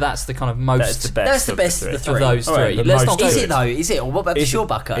agreement that's the kind of most That's the best. That's the best of the three. of those All right, three. the Let's most not go. Is with it though? Is it? Or what about the It's-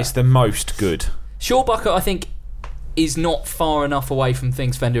 Shawbucker? It's the most good. Shawbucker, I think, is not far enough away from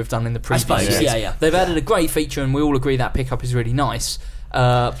things Fender have done in the previous suppose, years. yeah. They've added a great feature, and we all agree that pickup is really nice.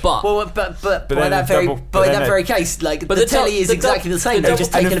 But Well, but by then that the very double- but then the- very case, like But the the telly is the exactly the same. the They've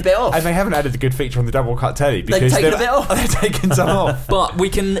just double- taken a bit off. And they haven't added a good feature on the double cut telly because taken a bit off. They've taken some off. but we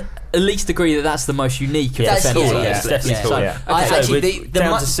can at least agree that that's the most unique of That's the Fender cool, list. yeah. It's definitely Yeah. cool. So, Yeah. I- okay. actually, we're the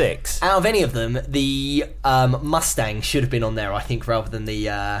down mu- to 6. Out of any of them, the Mustang should have been on there, I think, rather than the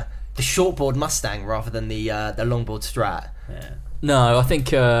shortboard Mustang, rather than the longboard Strat. No, I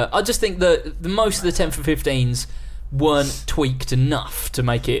think I just think that the most of the 10 for 15s weren't tweaked enough to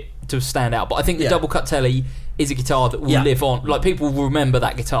make it to stand out. But I think the Yeah. double cut telly is a guitar that will Yeah. live on. Like people will remember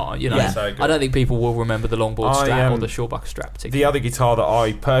that guitar. Yeah. So good. I don't think people will remember the longboard I, Strat or the Shawbucker Strat particularly. The other guitar that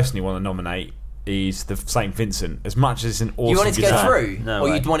I personally want to nominate is the St. Vincent. As much as it's an awesome You want it to guitar, go through, No or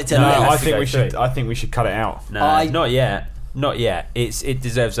way. you'd want it to No, live? I to think go we should. through. I think we should cut it out. No, not yet. Not yet. It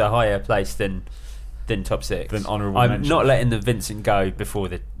deserves a higher place than top 6. Than honourable I'm mention. not letting the Vincent go before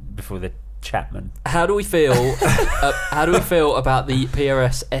the Chapman. How do we feel? How do we feel about the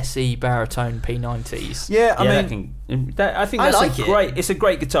PRS SE Baritone P90s? Yeah, I I mean, think that's like it. great. It's a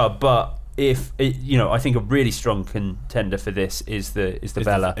great guitar, but if it, I think a really strong contender for this is the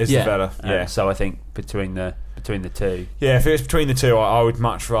Vela. Is Yeah. the Vela? Yeah, So I think between the two. yeah. If it was between the two, I would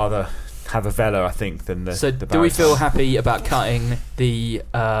much rather have a Vela, I think, than the. So the do we Baritone. feel happy about cutting the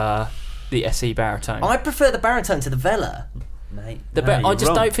SE Baritone? I prefer the Baritone to the Vela. Mate, I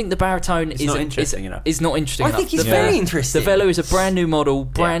just don't think the Baritone is not interesting enough. Is not interesting I enough. think it's The very Vela- interesting. The Velo is a brand new model,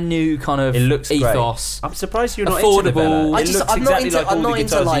 brand new kind of It looks great. ethos. I'm surprised you're not Affordable. into the Vela. I It just- looks I'm not exactly into- like all I'm the not into,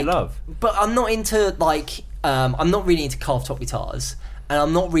 guitars like- you love. But I'm not into I'm not really into carved top guitars, and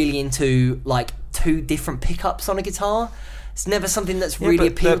I'm not really into like two different pickups on a guitar. It's never something that's Yeah, really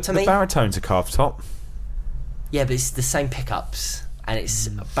but appealed to the me. Baritone's a carved top. Yeah, but it's the same pickups, and it's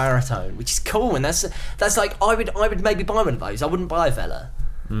a baritone, which is cool. And that's like I would maybe buy one of those. I wouldn't buy a Vela.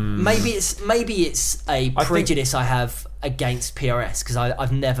 Maybe it's a think- prejudice I have against PRS because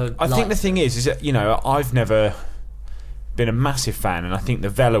I've never. I think the thing is that I've never been a massive fan, and I think the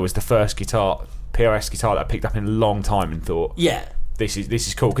Vela was the first PRS guitar that I picked up in a long time and thought, Yeah. this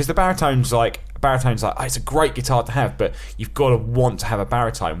is cool, because the baritone's like oh, it's a great guitar to have, but you've got to want to have a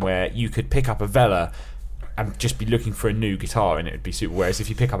baritone where you could pick up a Vela and just be looking for a new guitar and it would be super. Whereas if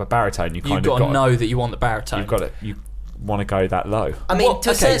you pick up a baritone, You've you've got to know that you want the Baritone. you want to go that low. I mean,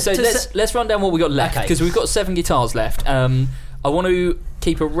 okay, so let's run down what we got left Okay. because we've got 7 guitars left. I want to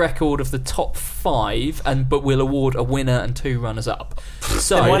keep a record of the top 5, but we'll award a winner and 2 runners up.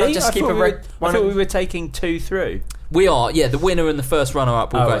 So why not just keep a I thought we were taking 2 through. we are, the winner and the first runner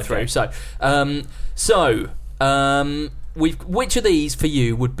up will Oh, go okay. through. Which of these for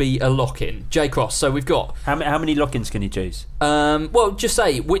you would be a lock-in? J Cross. So we've got. How many lock-ins can you choose? Well, just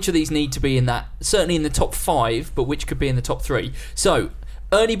say which of these need to be in that, certainly in the top 5, but which could be in the top 3. So,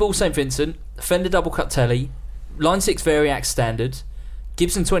 Ernie Ball St. Vincent, Fender Double Cut Telly, Line 6 Variax Standard,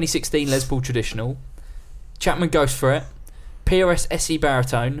 Gibson 2016 Les Paul Traditional, Chapman Ghost Fret, PRS SE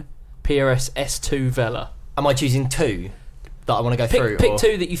Baritone, PRS S2 Vela. Am I choosing 2 that I want to go through? Pick or?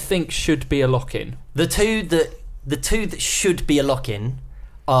 2 that you think should be a lock-in. The two that should be a lock-in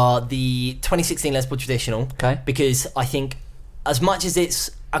are the 2016 Les Paul Traditional. Okay. Because I think, as much as it's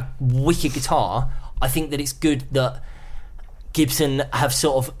a wicked guitar, I think that it's good that Gibson have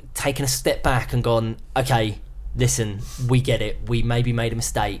sort of taken a step back and gone, okay, listen, we get it, we maybe made a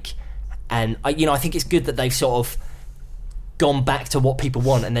mistake. And I think it's good that they've sort of gone back to what people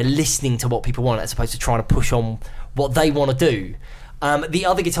want, and they're listening to what people want as opposed to trying to push on what they want to do. The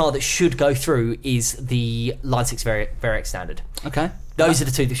other guitar that should go through is the Line 6 Variax Standard. Okay. Those are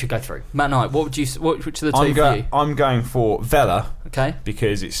the two that should go through. Matt Knight, which are the two for you? I'm going for Vela. Okay.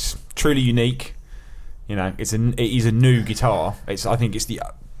 Because it's truly unique. You know, it is a new guitar. I think it's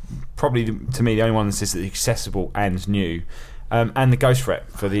probably to me the only one that's accessible and new. And the Ghost Fret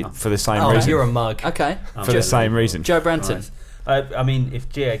for the same reason. You're a mug. Okay. For the same reason. Joe Branton. Right. I mean, if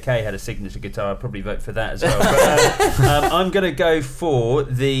GAK had a signature guitar, I'd probably vote for that as well. But, I'm going to go for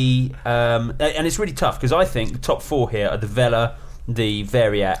the... and it's really tough, because I think the top four here are the Vela, the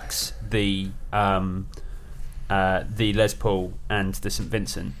Variax, the Les Paul, and the St.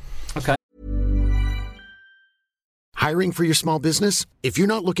 Vincent. Okay. Hiring for your small business? If you're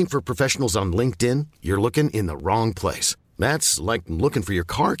not looking for professionals on LinkedIn, you're looking in the wrong place. That's like looking for your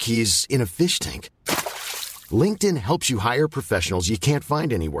car keys in a fish tank. LinkedIn helps you hire professionals you can't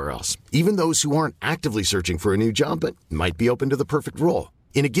find anywhere else, even those who aren't actively searching for a new job but might be open to the perfect role.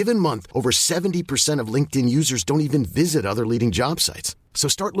 In a given month, over 70% of LinkedIn users don't even visit other leading job sites. So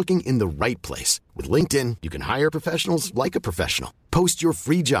start looking in the right place. With LinkedIn, you can hire professionals like a professional. Post your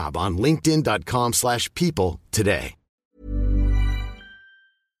free job on linkedin.com/people today.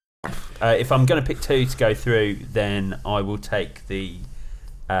 If I'm going to pick two to go through, then I will take the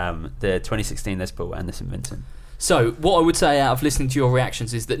 2016 Les Paul and the St. Vincent. So, what I would say out of listening to your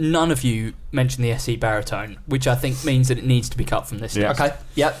reactions is that none of you mentioned the SE Baritone, which I think means that it needs to be cut from this list. Okay.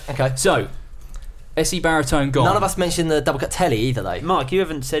 Yep. Okay. So, SE Baritone gone. None of us mentioned the double cut telly either, though. Mark, you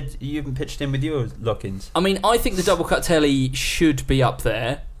haven't pitched in with your lock-ins. I mean, I think the double cut telly should be up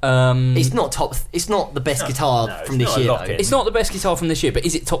there. It's not top. It's not the best guitar from this year, though. It's not the best guitar from this year, but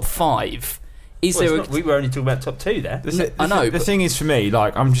is it top 5? We were only talking about top 2 there. I know. The thing is, for me,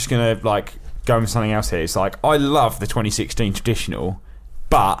 like, I'm just gonna go with something else here. It's like, I love the 2016 traditional,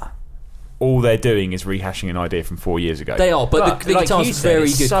 but all they're doing is rehashing an idea from 4 years ago. They are, but the guitar's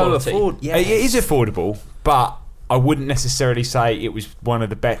very good quality. Yes. It is affordable, but I wouldn't necessarily say it was one of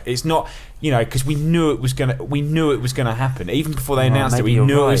the best. It's not, because we knew it was gonna happen even before they announced it. We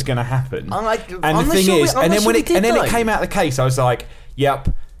knew it was gonna happen. And the thing is, and then when it came out of the case, I was like, "Yep,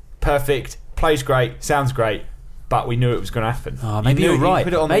 perfect, plays great, sounds great." But we knew it was going to happen. Oh, maybe you're right.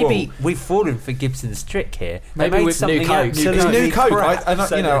 Put it on maybe the wall. we've fallen for Gibson's trick here. Maybe with new coat. It's new coat.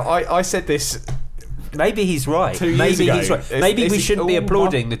 I said this. Maybe he's right. 2 years ago. He's right. Maybe we shouldn't be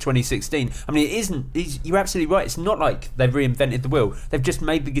applauding the 2016. I mean, it isn't. You're absolutely right. It's not like they've reinvented the wheel. They've just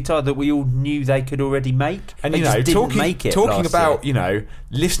made the guitar that we all knew they could already make. And they just didn't make it. Talking about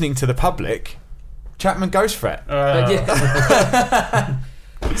listening to the public, Chapman Ghost Fret.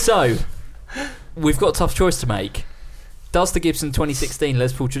 So, we've got a tough choice to make. Does the Gibson 2016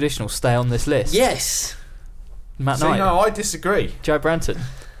 Les Paul Traditional stay on this list? Yes. Matt Knight. No, I disagree. Joe Branton.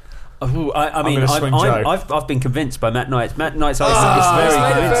 I've been convinced by Matt Knight. Matt Knight's argument is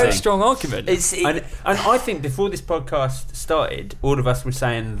very convincing. A very strong argument. And I think before this podcast started, all of us were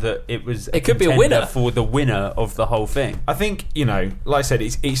saying that it could be a winner for the winner of the whole thing. I think like I said,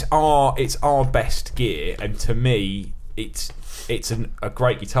 it's our best gear, and to me, it's a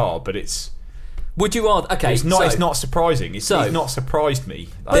great guitar, but it's. Would you rather? Okay, it's not surprising. It's not surprised me.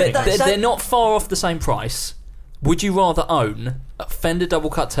 They're not far off the same price. Would you rather own a Fender double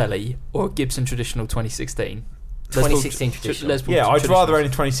cut telly or a Gibson Traditional 2016? 2016 traditional. Yeah, I'd rather own a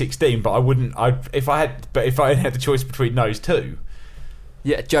 2016, but I wouldn't. If I had the choice between those two.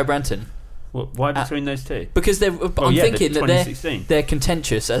 Yeah, Joe Branton. Why between those two? Because I'm thinking that they're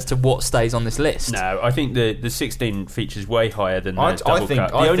contentious as to what stays on this list. No, I think the 16 features way higher than the double cut.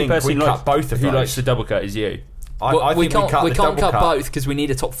 The only only person we cut both of who those. likes the double cut is you. We can't cut both because we need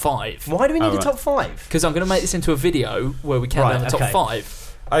a top 5. Why do we need a top 5? Because I'm going to make this into a video where we count down the top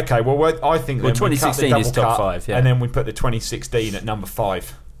 5. Okay, well, I think 2016 is top 5, yeah. And then we put the 2016 at number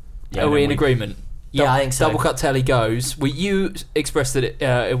 5. Yeah, are we in agreement? Yeah, I think so. Double cut telly goes. You expressed that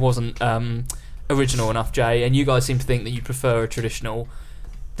it wasn't original enough, Jay, and you guys seem to think that you prefer a traditional.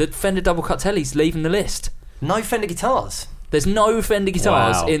 That Fender double cut telly's leaving the list. No Fender guitars. There's no Fender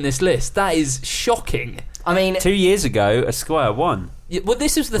guitars in this list. That is shocking. I mean, 2 years ago, a Squire won. Yeah, well,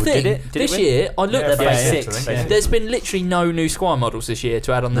 this is the thing. Did this year, I looked at basics. There's been literally no new Squire models this year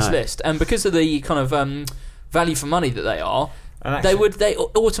to add on this list, and because of the kind of value for money that they are, they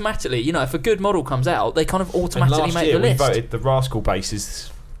automatically, if a good model comes out, they kind of automatically make the list. We voted the Rascal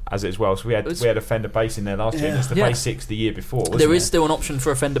basses as it as well. So we had a Fender bass in there last year, and it's the Basics the year before. There is still an option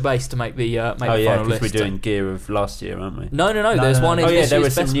for a Fender bass to make the final list. We're doing gear of last year, aren't we? No. There's one in this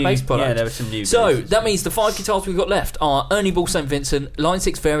year's best bass product. Yeah, there were some new. So that means the 5 guitars we've got left are Ernie Ball St. Vincent, Line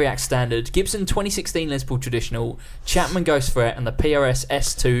 6 Variax Standard, Gibson 2016 Les Paul Traditional, Chapman Ghost Fret, and the PRS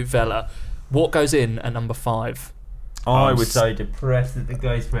S2 Vela. What goes in at number 5? I was so depressed that the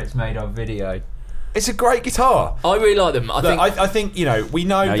Ghost Fret's made our video. It's a great guitar. I really like them. I think we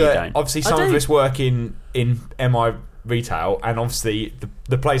know that obviously some of us work in MI retail, and obviously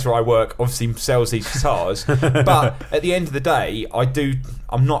the place where I work obviously sells these guitars. But at the end of the day,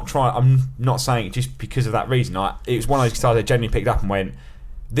 I'm not saying it just because of that reason. It was one of those guitars I genuinely picked up and went,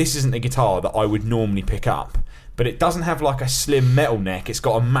 this isn't a guitar that I would normally pick up. But it doesn't have like a slim metal neck. It's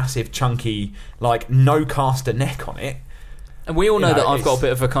got a massive chunky no caster neck on it. And we all know that I've got a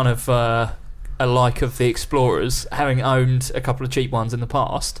bit of a kind of a like of the Explorers, having owned a couple of cheap ones in the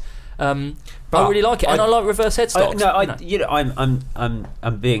past. I really like it, and I like reverse headstocks.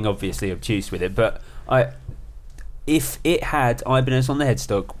 I'm being obviously obtuse with it, but if it had Ibanez on the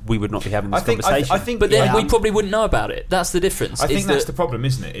headstock, we would not be having this conversation. But then we probably wouldn't know about it. That's the difference. I think that's the problem,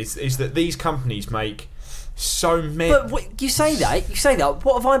 isn't it? Is that these companies make so many. But you say that.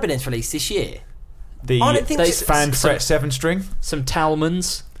 What have Ibanez released this year? I don't think Fan Fret 7-string, some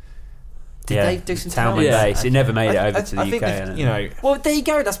Talmans. Did they do some Talman bass? It never made it over to the UK. Well, there you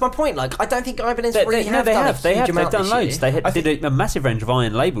go. That's my point. I don't think Ibanez really have done a huge amount. They've done loads. They did a massive range of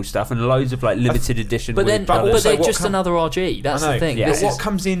Iron Label stuff and loads of limited edition. But they're just another RG. That's the thing. Yeah. What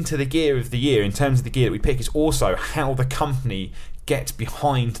comes into the gear of the year in terms of the gear that we pick is also how the company gets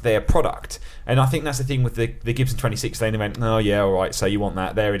behind their product. And I think that's the thing with the Gibson 2016. They went, oh yeah, all right, so you want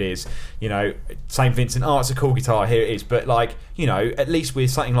that, there it is. St. Vincent, it's a cool guitar, here it is. But at least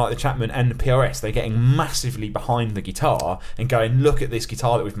with something like the Chapman and the PRS, they're getting massively behind the guitar and going, look at this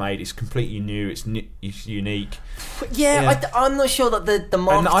guitar that we've made, it's completely new, it's unique. I'm not sure that the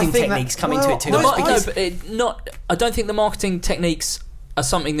marketing techniques come into it too much. I don't think the marketing techniques are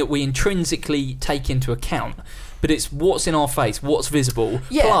something that we intrinsically take into account, but it's what's in our face, what's visible,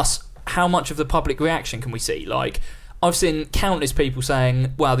 plus how much of the public reaction can we see. I've seen countless people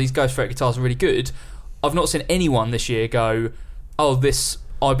saying, wow, these Ghost Fret guitars are really good. I've not seen anyone this year go, oh, this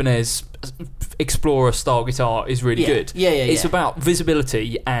Ibanez Explorer style guitar is really good. It's about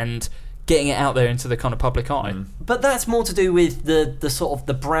visibility and getting it out there into the kind of public eye. But that's more to do with the sort of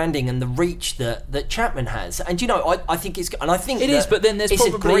the branding and the reach that Chapman has. And I think it's, and I think it is. But then there's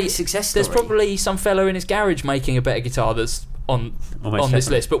probably a great success story. There's probably some fellow in his garage making a better guitar that's on this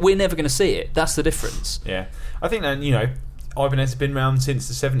list, but we're never going to see it. That's the difference. Yeah, I think that Ibanez has been around since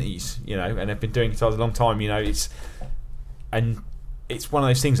the 70s, and they've been doing guitars a long time. It's one of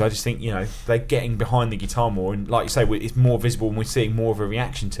those things. I just think they're getting behind the guitar more, and like you say, it's more visible, and we're seeing more of a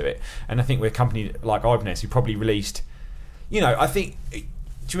reaction to it. And I think we're a company like Ibanez who probably released, I think. Do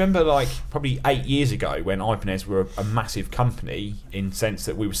you remember probably 8 years ago when Ibanez were a massive company in the sense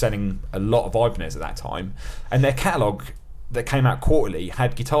that we were selling a lot of Ibanez at that time, and their catalogue that came out quarterly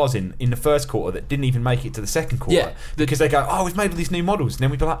had guitars in the first quarter that didn't even make it to the second quarter because they go, we've made all these new models, and then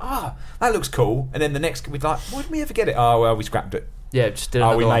we'd be like, that looks cool, and then the next we'd like, why did we ever get it? Oh well, we scrapped it. Yeah, just did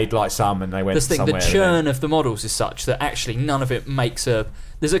another we made some, and they went somewhere. The churn of the models is such that actually none of it makes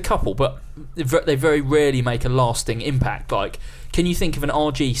there's a couple, but they very rarely make a lasting impact. Can you think of an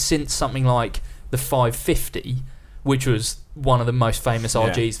RG since something like the 550, which was one of the most famous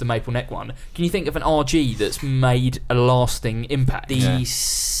RGs, the Maple Neck one? Can you think of an RG that's made a lasting impact? The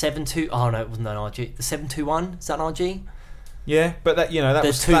 72. Oh no, it wasn't an RG. The 721. Is that an RG? Yeah, but that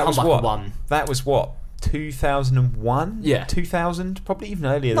was what 2001. Yeah, 2000, probably even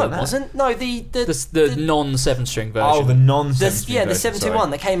earlier than that. No, it wasn't. No, the non 7-string version. Oh, the non 7-string version. The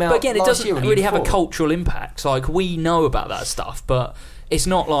 721 that came out. But again, it doesn't really have a before. cultural impact. We know about that stuff, but it's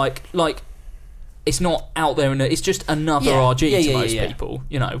not like it's not out there, and it's just another RG to most people,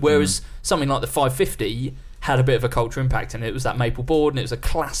 Whereas something like the 550 had a bit of a cultural impact, and it was that maple board, and it was a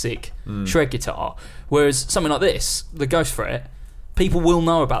classic shred guitar. Whereas something like this, the Ghost Fret, people will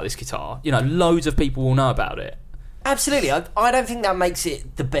know about this guitar. Loads of people will know about it. Absolutely. I don't think that makes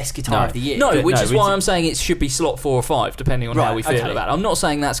it the best guitar of the year. No, which is why I'm saying it should be slot 4 or 5, depending on how we feel about it. I'm not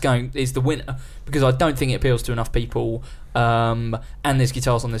saying is the winner, because I don't think it appeals to enough people, and there's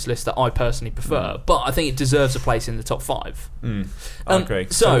guitars on this list that I personally prefer, but I think it deserves a place in the top 5. I agree.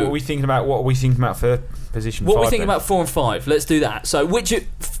 So what are we thinking about for position 5? What are we thinking about 4 and 5? Let's do that. So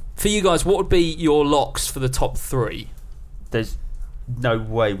for you guys, what would be your locks for the top 3? There's no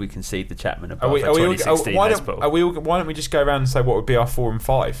way we can see the Chapman above 2016 Les Paul. Why don't we just go around and say what would be our 4 and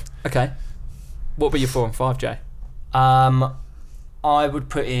 5? Okay. What would be your 4 and 5, Jay? I would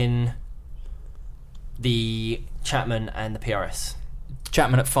put in the Chapman and the PRS.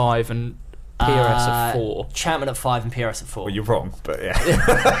 Chapman at 5 and PRS at 4. Chapman at 5 and PRS at 4. Well, you're wrong, but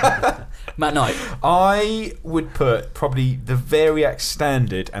yeah. Matt Knight. I would put probably the Variax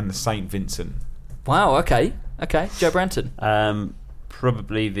Standard and the St. Vincent. Wow, okay. Joe Branton.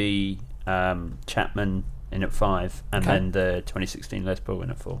 Probably the Chapman in at 5, and then the 2016 Les Paul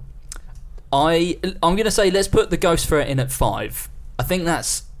in at 4. I'm going to say let's put the Ghost Threat in at 5. I think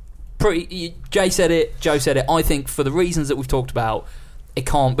that's pretty. Jay said it, Joe said it. I think for the reasons that we've talked about, it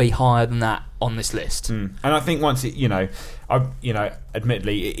can't be higher than that on this list. And I think once it,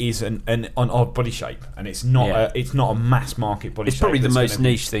 admittedly, it is an odd body shape, and it's not it's not a mass market body shape. It's probably the most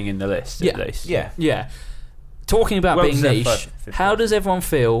niche thing in the list, at least. Yeah. Talking about Well, being niche, 5. how does everyone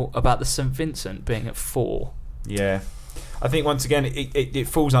feel about the St. Vincent being at 4? Yeah. I think once again it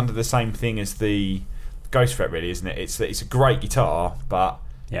falls under the same thing as the Ghost Threat, really, isn't it? It's a great guitar, but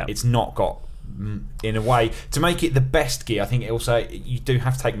it's not got, in a way, to make it the best gear. I think you do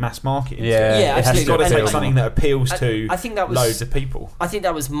have to take mass market into it. Yeah, absolutely. You've got to take something that appeals to I think that was, loads of people. I think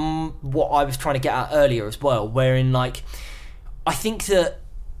that was what I was trying to get at earlier as well, wherein, like, I think that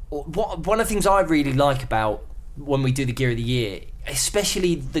one of the things I really like about when we do the Gear of the Year,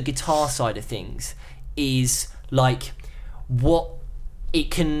 especially the guitar side of things, is like what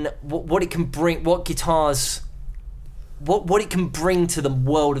it can bring, what it can bring to the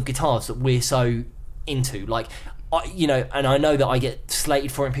world of guitars that we're so into. Like, and I know that I get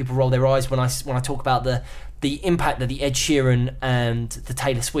slated for it and people roll their eyes when I talk about the impact that the Ed Sheeran and the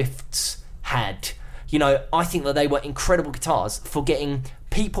Taylor Swifts had. I think that they were incredible guitars for getting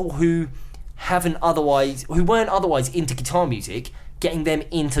people who weren't otherwise into guitar music, getting them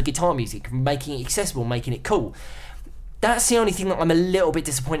into guitar music, making it accessible, making it cool. That's the only thing that I'm a little bit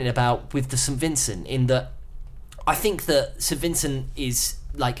disappointed about with the St. Vincent, in that I think that St. Vincent is,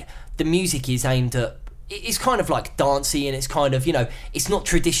 like, the music is aimed at, it's kind of like dancey, and it's kind of, it's not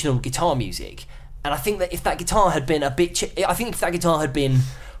traditional guitar music. And I think that if that guitar had been if that guitar had been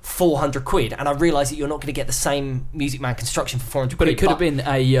 400 quid, and I realise that you're not going to get the same Music Man construction for 400 But quid. it could have been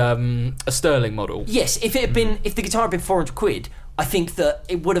a Sterling model. Yes, if the guitar had been 400 quid, I think that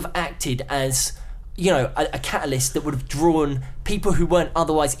it would have acted as, a catalyst that would have drawn people who weren't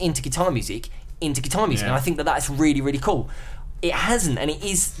otherwise into guitar music. And I think that that's really, really cool. It hasn't, and it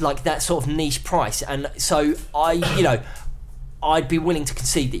is like that sort of niche price, and so I'd be willing to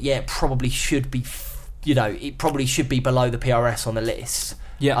concede that it probably should be, it probably should be below the PRS on the list.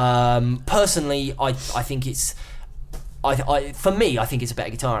 Yeah. Personally, I think it's, for me, I think it's a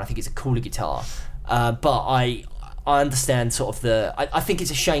better guitar, and I think it's a cooler guitar. But I understand sort of I think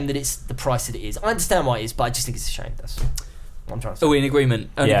it's a shame that it's the price that it is. I understand why it is, but I just think it's a shame. That's what I'm trying to say. Are we in agreement?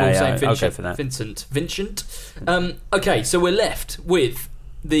 Only Yeah, Paul yeah, saying I'll go for that. Vincent. Okay, so we're left with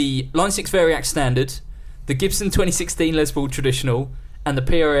the Line 6 Variax Standard, the Gibson 2016 Les Paul Traditional, and the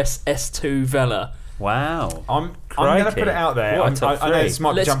PRS S2 Vela. Wow. I'm going to put it out there. What a top I know three. this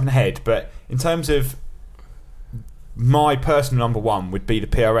might be jumping ahead, but in terms of my personal number one would be the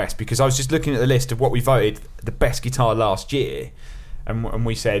PRS, because I was just looking at the list of what we voted the best guitar last year, and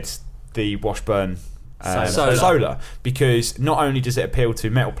we said the Washburn Solar, because not only does it appeal to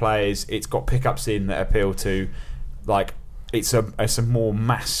metal players, it's got pickups in that appeal to, like, it's a more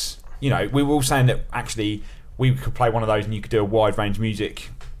mass. We were all saying that actually we could play one of those and you could do a wide range music,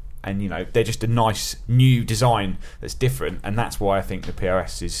 and they're just a nice new design that's different, and that's why I think the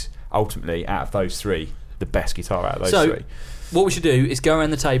PRS is ultimately, out of those three, the best guitar out of those three. What we should do is go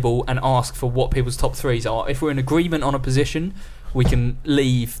around the table and ask for what people's top threes are. If we're in agreement on a position, we can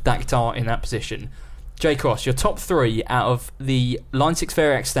leave that guitar in that position. J Cross, your top three out of the Line 6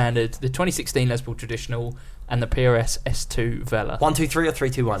 Variax Standard, the 2016 Les Paul Traditional, and the PRS S2 Vela. 1, 2, 3 or 3,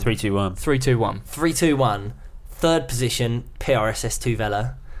 2, 1? 3, 2, 1. 3, 2, 1. 3, 2, 1. Third position, PRS S2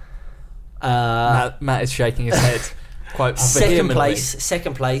 Vela. Matt is shaking his head quite vehemently.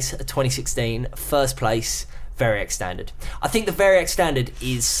 Second place, 2016. First place, Variax Standard. I think the Variax Standard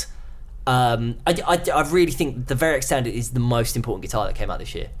is... I really think the Variax Standard is the most important guitar that came out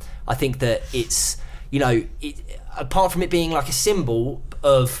this year. I think that it's, apart from it being like a symbol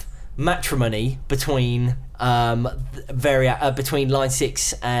of matrimony between between Line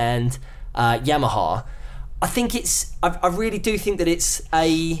 6 and Yamaha, I think it's. I really do think that it's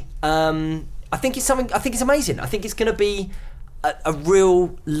a. I think it's something. I think it's amazing. I think it's going to be a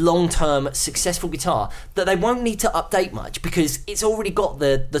real long-term successful guitar that they won't need to update much, because it's already got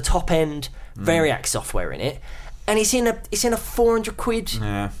the top end Variax software in it, and it's in a 400 quid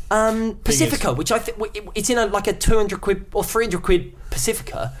Pacifica, which I think it's in a 200 quid or 300 quid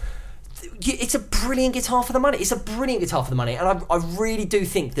Pacifica. it's a brilliant guitar for the money. It's a brilliant guitar for the money, and I really do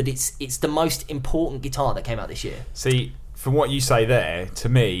think that it's the most important guitar that came out this year. See, from what you say there, to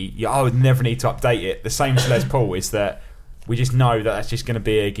me, I would never need to update it. The same as Les Paul is that we just know that that's just going to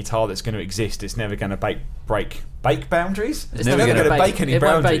be a guitar that's going to exist. It's never going to break boundaries. It's never going to break any boundaries. It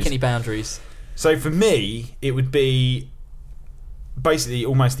won't break any boundaries. So for me, it would be basically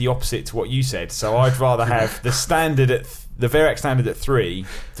almost the opposite to what you said. So I'd rather have the standard the Variax standard at 3,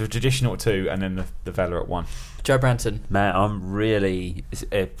 the traditional at 2, and then the Vela at 1. Joe Branton. Man, I'm really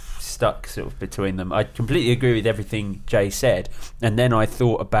stuck sort of between them. I completely agree with everything Jay said, and then I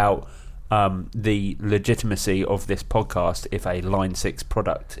thought about the legitimacy of this podcast if a Line 6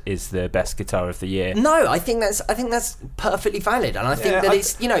 product is the best guitar of the year. No, I think that's perfectly valid, and I think that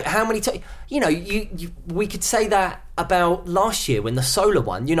it's how many times we could say that about last year when the Solar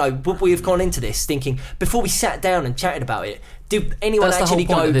won. Would we have gone into this thinking before we sat down and chatted about it? Did anyone actually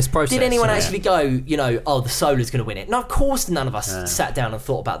go? Did anyone actually go? The Solar's going to win it? No, of course none of us sat down and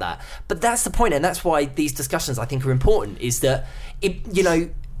thought about that. But that's the point, and that's why these discussions I think are important. Is that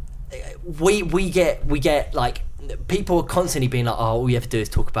we get like people are constantly being like, all you have to do is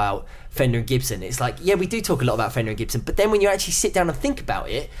talk about Fender and Gibson. It's like, yeah, we do talk a lot about Fender and Gibson, but then when you actually sit down and think about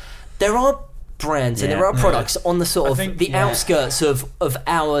it, there are brands and there are products on the sort of the outskirts of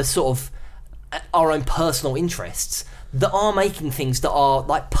our sort of our own personal interests that are making things that are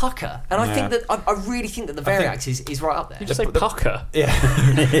like pucker, and I think that I really think that the Variax is right up there. You just say pucker? Yeah.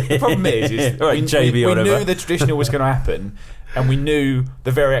 The problem is we knew the traditional was going to happen, and we knew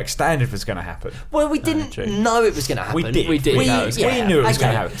the Variax standard was going to happen. Well, we didn't know it was going to happen. We did. We knew it was going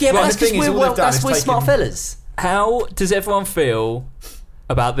to happen. Yeah, but that's because we're smart fellas. How does everyone feel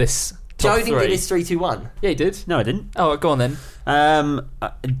about this? Joe didn't get his 3-2-1. Yeah, he did. No, I didn't. Oh, go on then.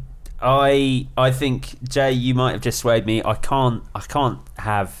 I think, Jay, you might have just swayed me. I can't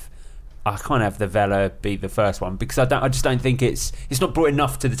have the Vela be the first one because I just don't think it's not brought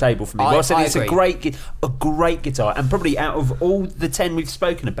enough to the table for me. Whilst it's a great guitar, and probably out of all the 10 we've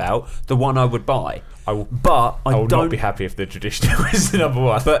spoken about, the one I would buy. I will not be happy if the traditional is the number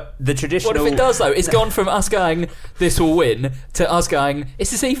one. But the traditional. What if it does though? It's gone from us going this will win to us going is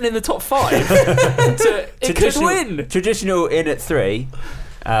this even in the top 5? It could win. Traditional in at 3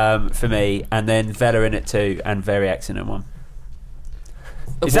 for me, and then Vela in at 2 and Variax in at 1.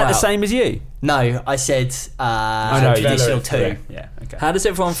 Is that the same as you? No, I said traditional 2. Yeah. Okay. How does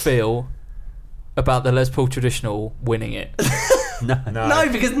everyone feel about the Les Paul traditional winning it? No,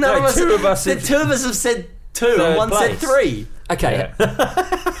 because none of us. Two of us have said 2 and one said 3. Okay.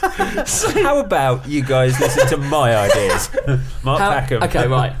 Yeah. So how about you guys listen to my ideas? Mark Packham. Okay,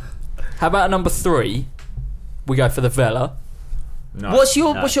 right. How about number 3? We go for the Vela. No. What's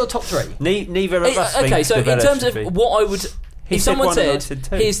your top 3? Neither of us. Okay, so in terms of what I would. If someone said,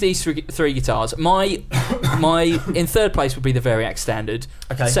 here's these three guitars, my in third place would be the Variax Standard,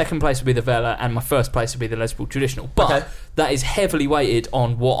 second place would be the Vela, and my first place would be the Les Paul Traditional. But that is heavily weighted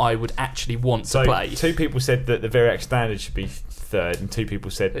on what I would actually want to play. 2 people said that the Variax Standard should be third, and 2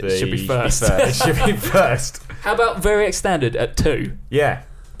 people said it should be first. It should be first. How about Variax Standard at 2? Yeah.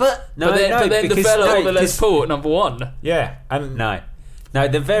 But then the Vela or the Les Paul at number 1. Yeah, and No,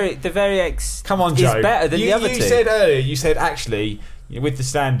 the Variax Come on, Joe. is better than the other 2. You said earlier, actually, with the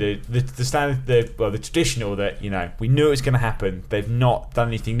standard, the traditional that, we knew it was going to happen, they've not done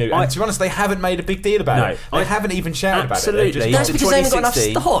anything new. And to be honest, they haven't made a big deal about it. They haven't even shouted about it. Absolutely. That's because they haven't got enough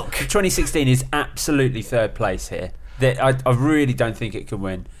stock. 2016 is absolutely third place here. I really don't think it can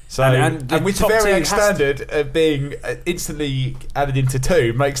win. So, and with the Variax Standard being instantly added into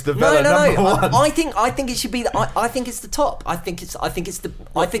 2 makes the Vela number 1. I think it should be. I think it's the top. I think it's the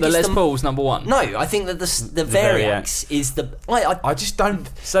Les Paul's number 1. No, I think that the Variax is the. I just don't.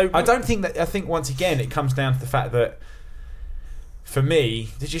 So I don't think that. I think once again it comes down to the fact that for me,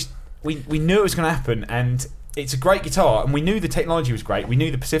 we knew it was going to happen, and it's a great guitar, and we knew the technology was great. We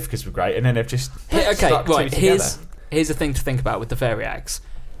knew the Pacificas were great, and then they've just stuck two together. Here's the thing to think about with the Variax.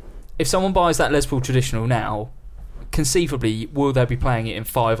 If someone buys that Les Paul Traditional now, conceivably, will they be playing it in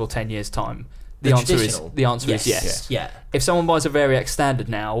 5 or 10 years' time? The answer is yes. Yeah. If someone buys a Variax Standard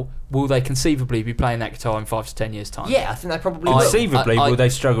now, will they conceivably be playing that guitar in 5 to 10 years' time? Yeah, I think they probably will. Conceivably, will they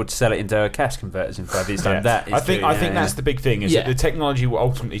struggle to sell it into cash converters in 5 years' time? I think that's the big thing, is that the technology will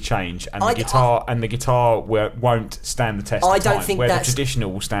ultimately change, and the guitar won't stand the test of time, where the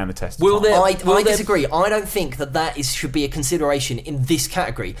traditional will stand the test of time. I disagree. I don't think that should be a consideration in this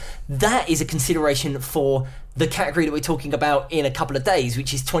category. That is a consideration for the category that we're talking about in a couple of days,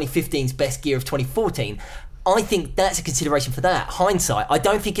 which is 2015's best gear of 2014. I think that's a consideration for that. Hindsight. I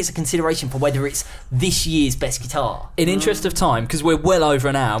don't think it's a consideration for whether it's this year's best guitar. In interest of time, because we're well over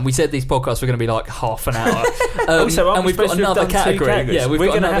an hour, and we said these podcasts were going to be like half an hour. Also, and we've got another category. Yeah, we're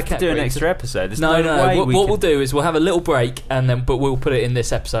going to have to do an extra episode. There's no. way What we'll do is we'll have a little break, but we'll put it in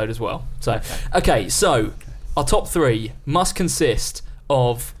this episode as well. So, okay, so our top 3 must consist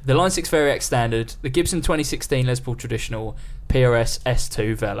of the Line 6 Variax Standard, the Gibson 2016 Les Paul Traditional, PRS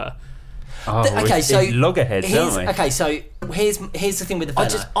S2 Vela. Okay, so loggerheads, aren't we? Okay, so here's the thing with the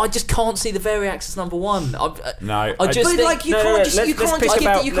Vela. I just can't see the Variax as number 1. But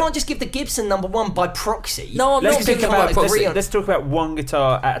you can't just give the Gibson number 1 by proxy. No, I'm not thinking about proxy. Let's talk about one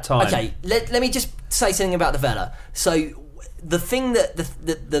guitar at a time. Okay, let me just say something about the Vela. So the thing that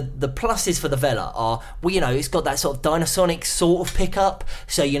the pluses for the Vela are, well, it's got that sort of Dynasonic sort of pickup,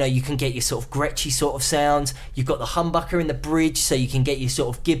 so you can get your sort of Gretschy sort of sounds. You've got the humbucker in the bridge, so you can get your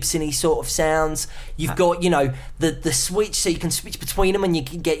sort of Gibson-y sort of sounds. You've got the switch, so you can switch between them, and you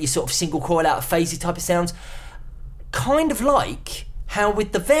can get your sort of single coil out of phasey type of sounds. Kind of like how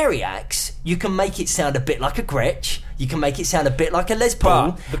with the Variax you can make it sound a bit like a Gretsch, you can make it sound a bit like a Les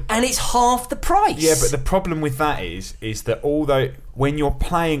Paul, and it's half the price. Yeah, but the problem with that is that although when you're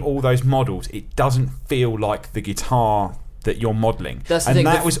playing all those models, it doesn't feel like the guitar that you're modelling. That's the thing.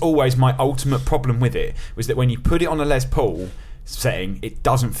 That was always my ultimate problem with it, was that when you put it on a Les Paul setting, it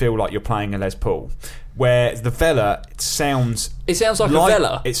doesn't feel like you're playing a Les Paul. Where the Vela, it sounds like a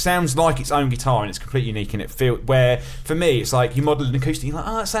Vela. It sounds like its own guitar, and it's completely unique. And it feels, where for me, it's like you model an acoustic, you're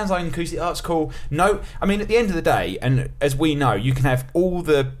like, it sounds like an acoustic. Oh, it's cool. No, I mean, at the end of the day, and as we know, you can have all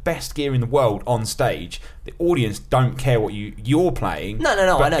the best gear in the world on stage. The audience don't care what you're playing. No,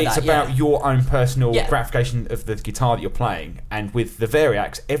 but I know it's that, about your own personal Yeah. gratification of the guitar that you're playing. And with the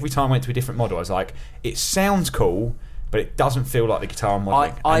Variax, every time I went to a different model, I was like, it sounds cool, but it doesn't feel like the guitar I'm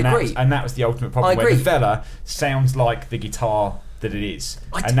modelling. I agree. And that was the ultimate problem. Where the Vela sounds like the guitar that it is,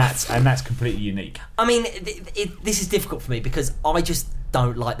 and that's completely unique. I mean, this is difficult for me because I just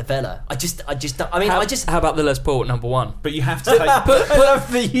don't like the Vela. I just don't. I mean, How about the Les Paul at number 1? But you have to take. I love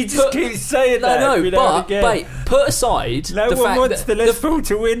that you just keep saying that. But put aside no the one fact wants that the Les Paul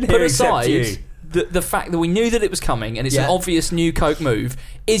to win here except you. The fact that we knew that it was coming, and it's an obvious new Coke move.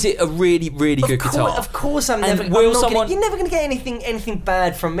 Is it a really, really good guitar? Of course, you're never going to get anything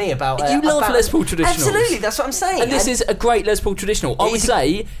bad from me about. You love Les Paul traditionals. Absolutely, that's what I'm saying. And this is a great Les Paul traditional. I would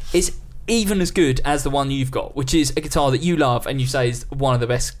say it's even as good as the one you've got, which is a guitar that you love and you say is one of the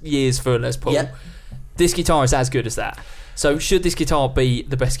best years for Les Paul. Yep. This guitar is as good as that. So should this guitar be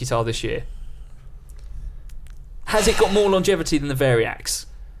the best guitar this year? Has it got more longevity than the Variax?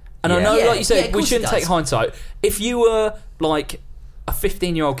 And I know, like you said, we shouldn't take hindsight. If you were like a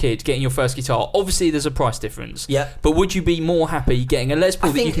 15-year-old kid getting your first guitar, obviously there's a price difference. Yeah. But would you be more happy getting a Les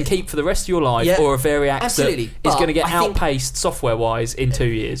Paul that you can keep for the rest of your life, or a Variax that is going to get outpaced software-wise in 2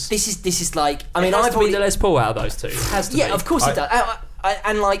 years? This is like, I mean, it has to be the Les Paul out of those two. It has to be. Of course it does.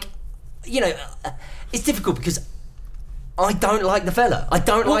 And like, it's difficult because I don't like the Vela. I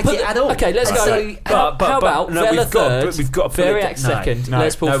don't like it at all. Okay, let's go. So, how about Vela third, we've got to Variax second,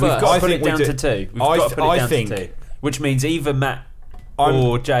 Les Paul first? We've got to put it down to 2. We've got to put it down to 2. Which means either Matt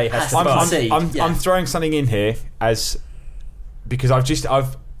or Jay has to pass. I'm throwing something in here because I'm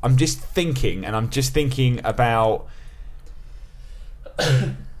just thinking about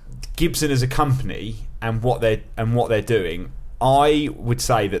Gibson as a company and what they're doing. I would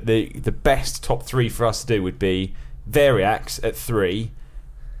say that the best top 3 for us to do would be Variax at 3,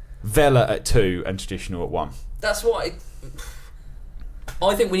 Vela at 2, and traditional at 1. That's what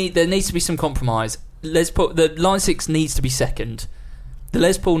I think there needs to be some compromise. The Line 6 needs to be second. The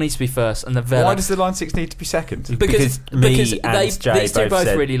Les Paul needs to be first, and the Vela. Why does the Line 6 need to be second? Because Jay these two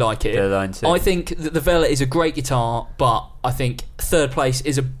both really like it. Line 6. I think that the Vela is a great guitar, but I think third place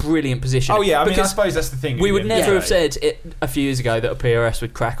is a brilliant position. Oh yeah, I mean, I suppose that's the thing. We would never have said it a few years ago that a PRS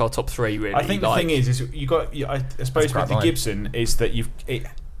would crack our top 3. Really, I think the thing is you got. I suppose with the Gibson is that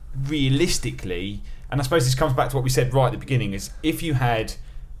realistically, and I suppose this comes back to what we said right at the beginning: is if you had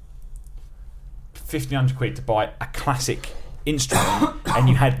 £1,500 to buy a classic instrument and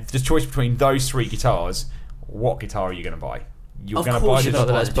you had the choice between those 3 guitars, what guitar are you going to buy? You're going to buy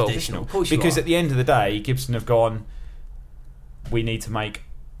the traditional, because at the end of the day, Gibson have gone, we need to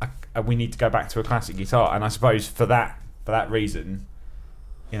go back to a classic guitar. And I suppose for that reason,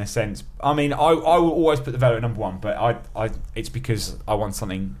 in a sense, I mean, I will always put the Vela at number 1, but it's because I want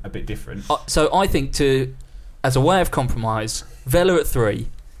something a bit different. So I think as a way of compromise, Vela at 3.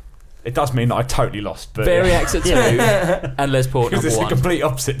 It does mean that I totally lost, but Variax at 2 and Les Paul at number 1. It's the complete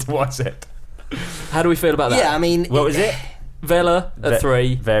opposite to what I said. How do we feel about that? Yeah, I mean, what was it? Vela at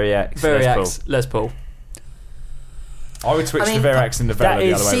 3, Variax, Les Paul. I would switch the Verax and the Vela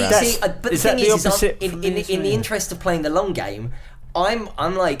the other way around. But the thing is in the interest of playing the long game,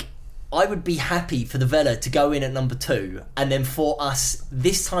 I'm like, I would be happy for the Vela to go in at number 2, and then for us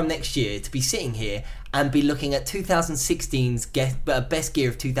this time next year to be sitting here and be looking at 2016's best gear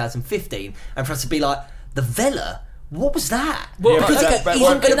of 2015, and for us to be like, the Vela. What was that? Well, because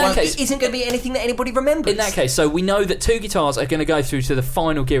it isn't going to be anything that anybody remembers. In that case, so we know that 2 guitars are going to go through to the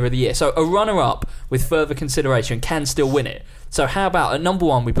final gear of the year. So a runner-up with further consideration can still win it. So how about at number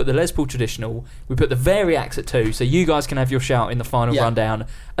 1 we put the Les Paul Traditional, we put the Variax at 2, so you guys can have your shout in the final rundown,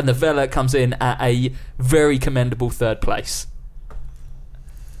 and the Vela comes in at a very commendable 3rd place.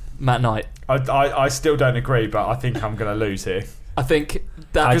 Matt Knight. I still don't agree, but I think I'm going to lose here. I think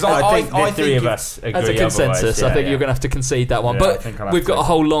that I think the three of us agree as a consensus. I think you're going to have to concede that one. But we've got a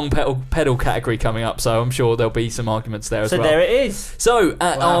whole long pedal category coming up, so I'm sure there'll be some arguments there as well. So there it is. So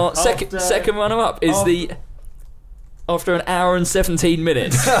our second runner-up is after an hour and 17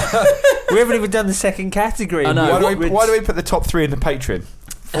 minutes. We haven't even done the second category. I know. Why do we put the top 3 in the Patreon?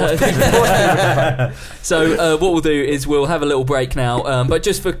 So what we'll do is we'll have a little break now, but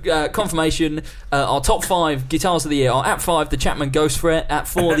just for confirmation, our top 5 guitars of the year are at 5 the Chapman Ghost Fret, at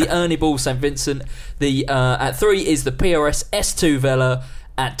 4 the Ernie Ball St Vincent, at 3 is the PRS S2 Vela,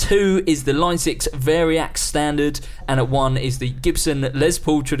 at 2 is the Line 6 Variax Standard, and at 1 is the Gibson Les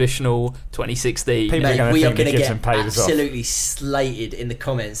Paul Traditional 2016. Mate, we are going to get absolutely slated in the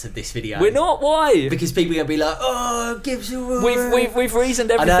comments of this video. We're not. Why? Because people are going to be like, "Oh, Gibson." We've reasoned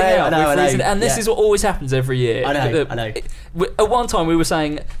everything out. I know. And this is what always happens every year. I know. At one time we were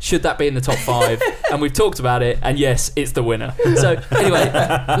saying, should that be in the top 5? And we've talked about it, and yes, it's the winner. So anyway,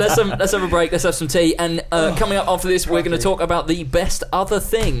 let's have a break. Let's have some tea, and coming up after this, we're going to talk about the best other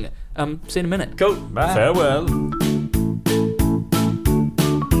thing. See you in a minute. Cool. Bye. Farewell.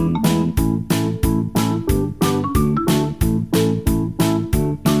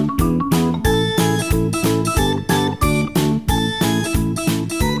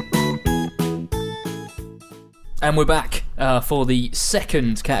 And we're back for the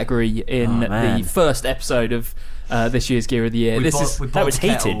second category in the first episode of this year's Gear of the Year. That was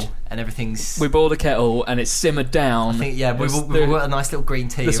heated. And everything's... We boiled a kettle and it's simmered down. I think, we've got a nice little green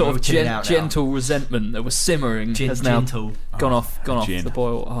tea. The sort of gentle resentment that was simmering has now gone off the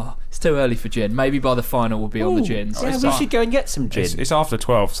boil. Oh, it's too early for gin. Maybe by the final we'll be on the gin. Yeah, we should go and get some gin. It's after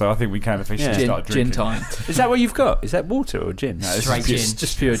 12, so I think we can officially start drinking. Gin time. Is that what you've got? Is that water or gin? No, straight gin.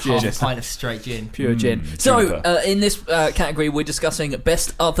 Just pure gin. Half a pint of straight gin. Pure gin. So, in this category, we're discussing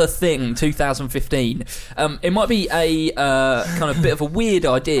Best Other Thing 2015. It might be a kind of bit of a weird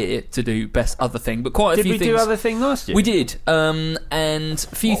idea to do Best Other Thing, but quite a few things. Did we do Other Thing last year? We did. And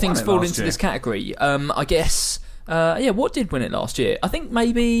a few things fall into this category. I guess... what did win it last year? I think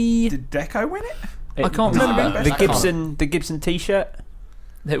maybe... Did Deco win it? I can't remember. The Gibson T-shirt?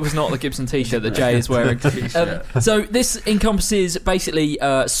 It was not the Gibson T-shirt that Jay is wearing. So this encompasses basically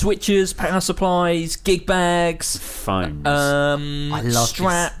switches, power supplies, gig bags, phones,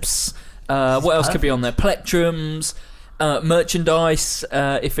 straps. What else could be on there? Plectrums. Merchandise,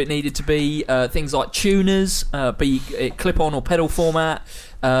 if it needed to be, things like tuners, be it clip-on or pedal format.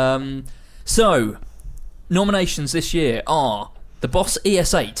 So, nominations this year are the Boss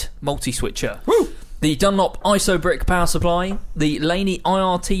ES8 multi-switcher, the Dunlop ISO-Brick power supply, the Laney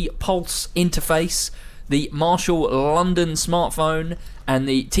IRT Pulse interface, the Marshall London smartphone, and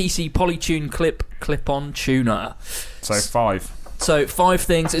the TC Polytune clip-on tuner. So 5. So 5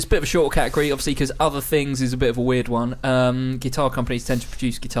 things. It's a bit of a short category, obviously, because Other Things is a bit of a weird one. Guitar companies tend to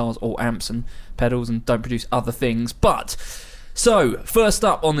produce guitars or amps and pedals and don't produce other things. But, so, first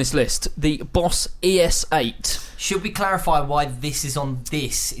up on this list, the Boss ES8. Should we clarify why this is on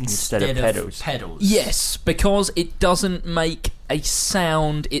this instead of pedals? Yes, because it doesn't make a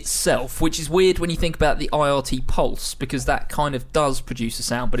sound itself, which is weird when you think about the IRT Pulse, because that kind of does produce a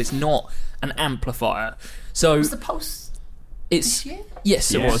sound, but it's not an amplifier. So was the Pulse...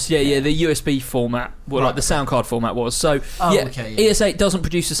 Yes, it was. Yeah, the USB format, like the sound card format was. So, ES8 doesn't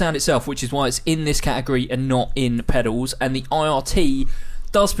produce the sound itself, which is why it's in this category and not in pedals. And the IRT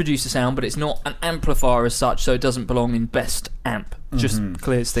does produce the sound, but it's not an amplifier as such, so it doesn't belong in Best Amp. Just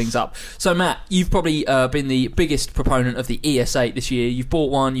clears things up. So, Matt, you've probably been the biggest proponent of the ES8 this year. You've bought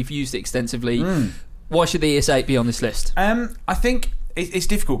one, you've used it extensively. Why should the ES8 be on this list? I think... It's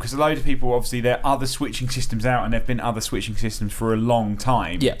difficult because a load of people, obviously, there are other switching systems out and there have been other switching systems for a long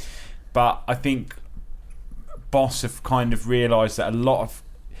time. Yeah. But I think Boss have kind of realised that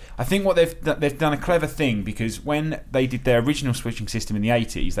I think what they've done a clever thing, because when they did their original switching system in the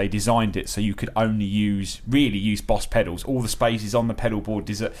 80s, they designed it so you could only use Boss pedals. All the spaces on the pedal board,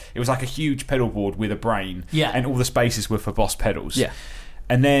 it was like a huge pedal board with a brain, and all the spaces were for Boss pedals. Yeah.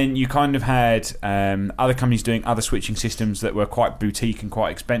 And then you kind of had other companies doing other switching systems that were quite boutique and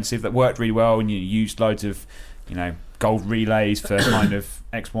quite expensive, that worked really well, and you used loads of, gold relays for kind of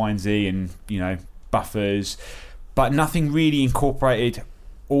X, Y, and Z, and buffers, but nothing really incorporated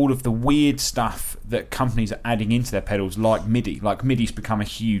all of the weird stuff that companies are adding into their pedals, like MIDI. Like MIDI's become a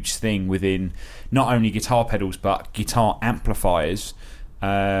huge thing within not only guitar pedals but guitar amplifiers,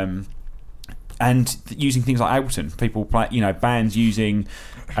 and using things like Ableton. People play, bands using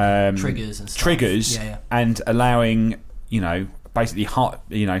triggers and stuff. And allowing basically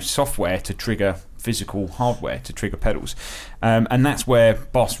software to trigger physical hardware to trigger pedals, and that's where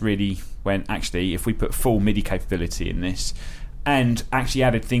Boss really went, actually, if we put full MIDI capability in this, and actually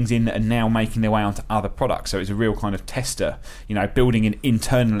added things in that are now making their way onto other products. So it's a real kind of tester, building an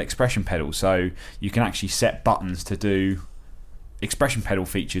internal expression pedal, so you can actually set buttons to do expression pedal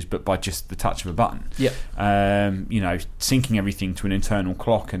features, but by just the touch of a button. Yeah. Syncing everything to an internal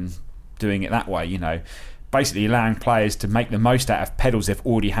clock and doing it that way. Basically allowing players to make the most out of pedals they've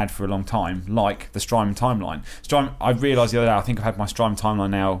already had for a long time, like the Strymon Timeline. I realised the other day, I think I've had my Strymon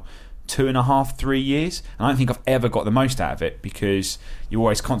Timeline now 2.5-3 years, and I don't think I've ever got the most out of it, because you're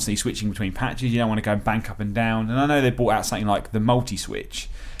always constantly switching between patches. You don't want to go bank up and down. And I know they brought out something like the multi-switch,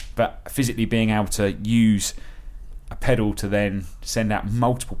 but physically being able to use a pedal to then send out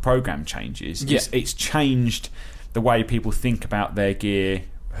multiple program changes, it's changed the way people think about their gear,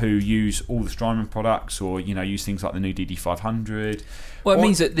 who use all the Strymon products, or use things like the new DD500. Well, it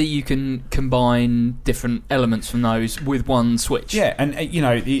means that you can combine different elements from those with one switch. Yeah, and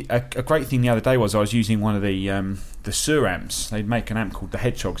a great thing the other day was I was using one of the Sur amps. They make an amp called the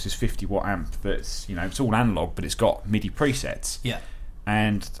Hedgehog. It's this 50-watt amp that's it's all analog, but it's got MIDI presets. Yeah,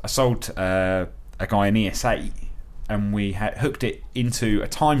 and I sold a guy an ES8, and we had hooked it into a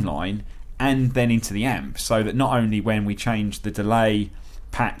timeline and then into the amp, so that not only when we changed the delay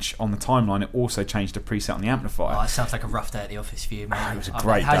patch on the timeline, it also changed the preset on the amplifier. Oh, it sounds like a rough day at the office for you, man. It was a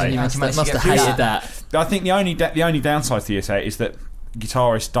great day. You must have hated that. I think the only downside to the ES8 is that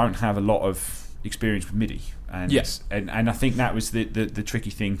guitarists don't have a lot of experience with MIDI, and and I think that was the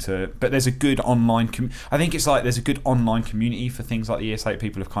tricky thing to. But there's a good online. I think it's like there's a good online community for things like the ES8.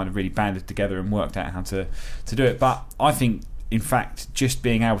 People have kind of really banded together and worked out how to do it. But I think, in fact, just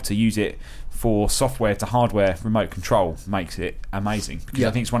being able to use it for software to hardware remote control makes it amazing, because I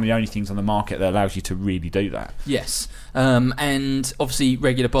think it's one of the only things on the market that allows you to really do that. Yes, and obviously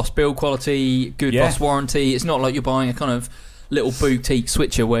regular Boss build quality, good Boss warranty. It's not like you're buying a kind of little boutique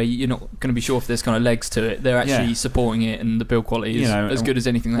switcher where you're not going to be sure if there's kind of legs to it. They're actually supporting it, and the build quality is as good as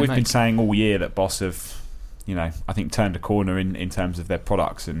anything they make. We've been saying all year that Boss have, I think, turned a corner in terms of their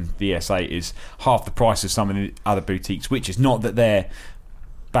products, and the ES8 is half the price of some of the other boutique switchers. Not that they're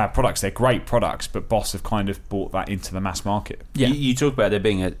bad products, they're great products, but Boss have kind of brought that into the mass market. Yeah. You talk about there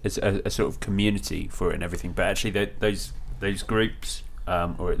being a sort of community for it and everything, but actually those groups,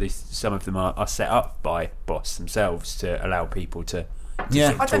 or at least some of them, are set up by Boss themselves to allow people to I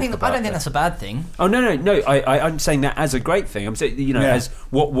don't think that's a bad thing. Oh no! I'm saying that as a great thing. I'm saying as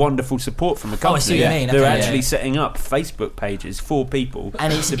what wonderful support from the company. Oh, I see what you mean. They're actually setting up Facebook pages for people,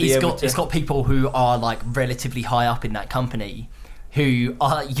 and it's got people who are like relatively high up in that company, who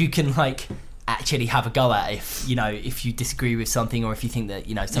are you can like actually have a go at if you disagree with something, or if you think that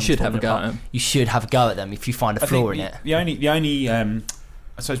you should have a go at them. You should have a go at them if you find a flaw in it. The only I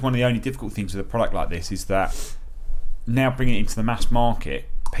suppose one of the only difficult things with a product like this is that now bringing it into the mass market,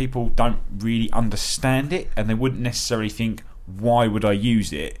 people don't really understand it, and they wouldn't necessarily think, why would I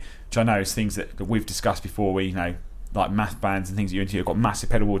use it? Which I know is things that we've discussed before, where like math bands and things that you're into, you've got massive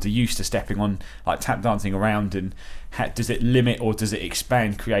pedal boards, are used to stepping on, like tap dancing around, and does it limit or does it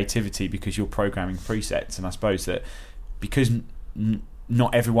expand creativity because you're programming presets? And I suppose that because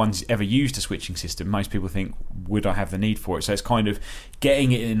not everyone's ever used a switching system, most people think, would I have the need for it? So it's kind of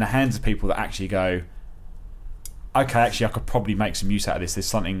getting it in the hands of people that actually go, okay, actually I could probably make some use out of this. There's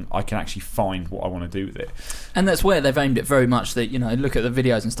something I can actually find what I want to do with it. And that's where they've aimed it very much, that look at the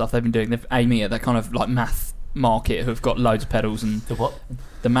videos and stuff they've been doing, they've aiming at that kind of like math market who've got loads of pedals. And the what?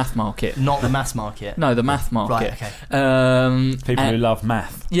 The math market. Not the mass market. No, the math market. Right, okay. People who love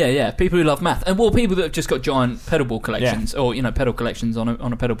math. Yeah, people who love math. And people that have just got giant pedal board collections, or pedal collections on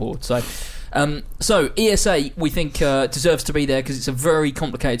a pedal board. So ES8 we think deserves to be there because it's a very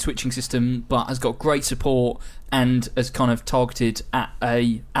complicated switching system, but has got great support and is kind of targeted at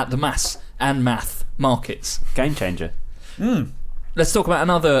the mass and math markets. Game changer. let's talk about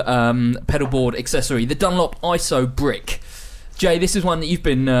another pedal board accessory, the Dunlop ISO Brick. Jay, this is one that you've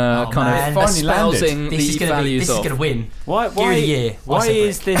been man. espousing the values This of. is going to win. Why Gear of the year. Why ISO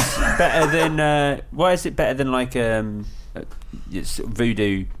is Brick. this better than? Why is it better than like Voodoo?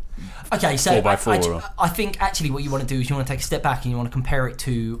 Okay, so 4x4 I think actually what you want to do is you want to take a step back and you want to compare it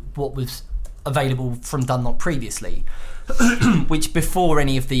to what was available from Dunlop previously, which before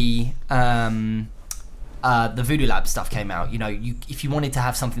any of the Voodoo Lab stuff came out. If you wanted to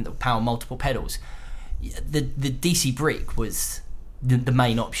have something that would power multiple pedals, the DC Brick was the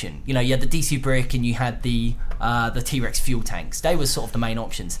main option. You had the DC Brick and you had the T-Rex fuel tanks. They were sort of the main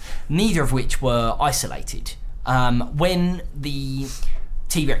options, neither of which were isolated. When the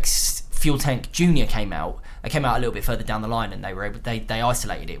T-Rex fuel tank Junior came out, they came out a little bit further down the line and they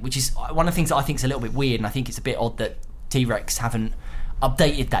isolated it, which is one of the things that I think is a little bit weird, and I think it's a bit odd that T-Rex haven't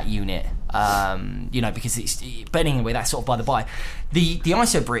updated that unit, because it's. But anyway, that's sort of by the by. The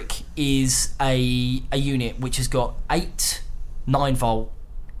ISO Brick is a unit which has got 8 9-volt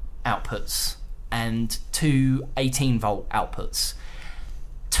outputs and 2 18-volt outputs.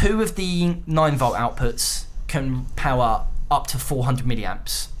 2 of the 9-volt outputs can power up to 400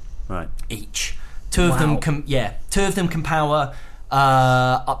 milliamps, right, each. Two of them can power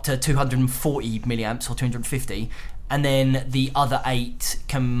up to 240 milliamps or 250. And then the other 8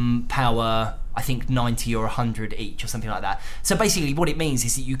 can power, I think, 90 or 100 each or something like that. So basically what it means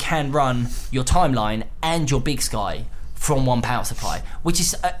is that you can run your Timeline and your Big Sky from one power supply, which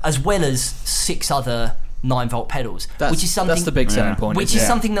is as well as 6 other 9-volt pedals, which is something that's the big selling point. Which is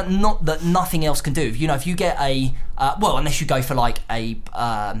something that nothing else can do. If you get a unless you go for like a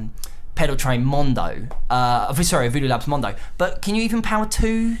pedal train Mondo, a Voodoo Labs Mondo. But can you even power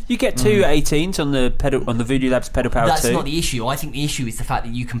 2? You get 2 18s on the Voodoo Labs pedal power. That's 2. not the issue. I think the issue is the fact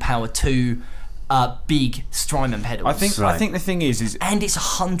that you can power 2 big Strymon pedals. I think the thing is and it's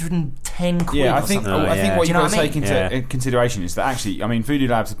 110 quid. Yeah, I or think something. I think what you've got to take into Yeah. consideration is that actually, Voodoo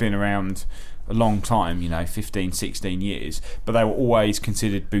Labs have been around a long time, 15, 16 years, but they were always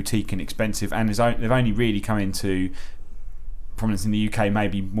considered boutique and expensive, and they've only really come into prominence in the UK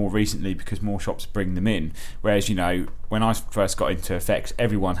maybe more recently because more shops bring them in. Whereas, when I first got into effects,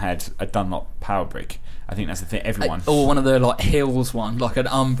 everyone had a Dunlop power brick. I think that's the thing, everyone. Or one of the Hills one, like an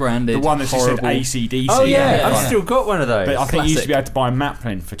unbranded, the one that's just said horrible... ACDC. Oh yeah, Yeah. I've still got one of those. But I think you used to Classic. be able to buy a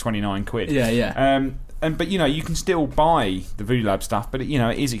Maplin for 29 quid. Yeah. But you can still buy the Voodoo Lab stuff, but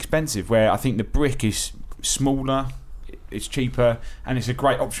it is expensive. Where I think the brick is smaller, it's cheaper, and it's a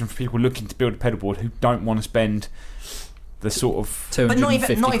great option for people looking to build a pedal board who don't want to spend the sort of. But not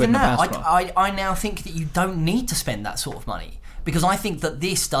even that. I I now think that you don't need to spend that sort of money, because I think that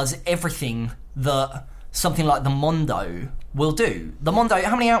this does everything that something like the Mondo will do. The Mondo,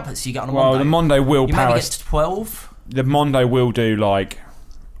 how many outputs do you get on a Mondo? Well, the Mondo will you power. maybe get to 12. The Mondo will do I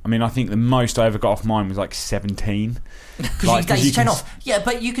think the most I ever got off mine was 17. Because you turn off. Yeah,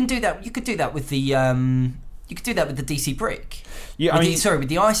 but you can do that. You could do that with the. You could do that with the DC Brick. Yeah, with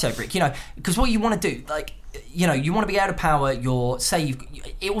the ISO Brick. Because what you want to do, you want to be able to power your.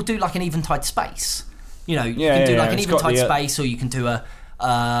 It will do like an Eventide Space. You can do like an Eventide Space, or you can do a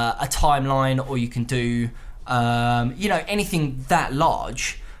Timeline, or you can do anything that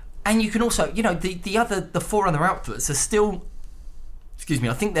large, and you can also the 4 other outputs are still. Excuse me,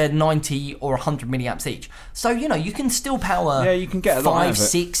 I think they're 90 or 100 milliamps each. So, you can still power you can get a lot out 5, of it.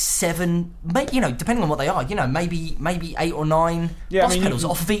 6, 7, depending on what they are, maybe 8 or 9 boss pedals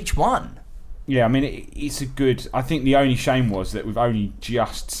off of each one. Yeah, it's a good. I think the only shame was that we've only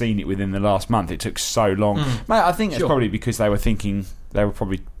just seen it within the last month. It took so long. Mate, I think it's probably because they were probably maybe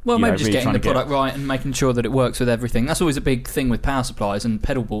just really getting trying the to product right and making sure that it works with everything. That's always a big thing with power supplies and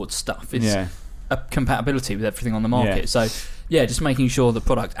pedal board stuff. It's a compatibility with everything on the market. So just making sure the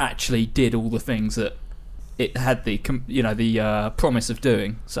product actually did all the things that it had the promise of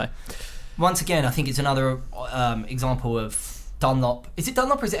doing. So once again, I think it's another example of Dunlop. Is it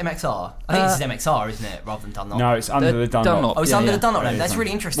Dunlop or is it MXR? I think this is MXR, isn't it, rather than Dunlop? No, it's under the Dunlop. Oh, it's under the Dunlop name. That's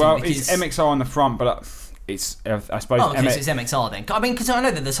really interesting. Well, because it's MXR on the front, but it's I suppose. Oh, okay, so it's MXR then. Because I know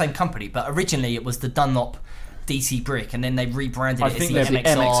they're the same company, but originally it was the Dunlop DC Brick, and then they rebranded it as the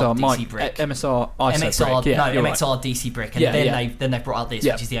MXR DC Brick. MXR ISO Brick. MXR DC Brick, and then they brought out this,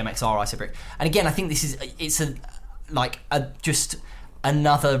 which is the MXR ISO Brick. And again, I think it's just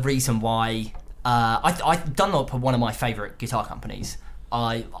another reason why Dunlop are one of my favourite guitar companies.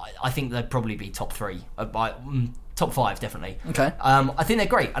 I think they'd probably be top 3, top 5 definitely. Okay. I think they're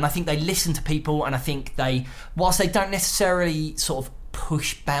great, and I think they listen to people, and I think whilst they don't necessarily sort of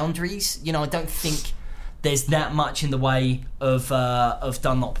push boundaries, I don't think there's that much in the way of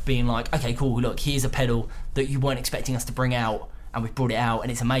Dunlop being like, okay, cool, look, here's a pedal that you weren't expecting us to bring out, and we've brought it out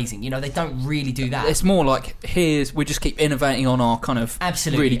and it's amazing. They don't really do that. It's more like, we just keep innovating on our kind of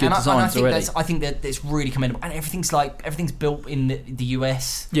absolutely really good designs already. I think that it's really commendable, and everything's built in the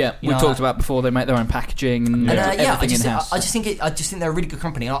US. Yeah, we talked about before. They make their own packaging and everything in house. I just think they're a really good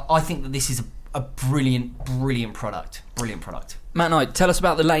company. And I think that this is a brilliant product. Brilliant product. Matt Knight, tell us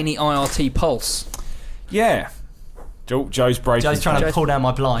about the Laney IRT Pulse. Yeah. Joe's breaking. Joe's trying to pull down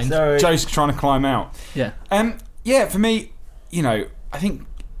my blind. Joe's trying to climb out. Yeah. Yeah, for me, I think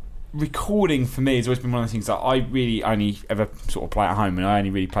recording for me has always been one of the things that I really only ever sort of play at home, and I only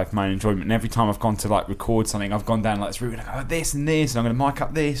really play for my own enjoyment. And every time I've gone to like record something, I've gone down like this route and I go, this and this, and I'm going to mic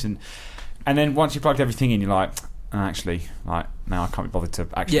up this, and then once you plugged everything in, you're like, actually, like now I can't be bothered to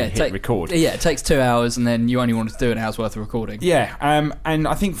actually hit record. Yeah, it takes 2 hours, and then you only wanted to do an hour's worth of recording. Yeah, and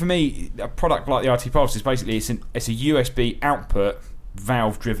I think for me, a product like the RT Pulse is basically it's a USB output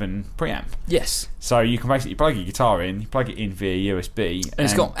valve-driven preamp. Yes. So you can basically plug your guitar in, you plug it in via USB, and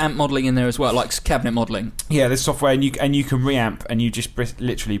it's got amp modelling in there as well, like cabinet modelling. Yeah, there's software, and you can reamp, and you just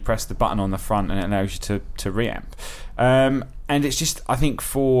literally press the button on the front, and it allows you to reamp. And it's just, I think,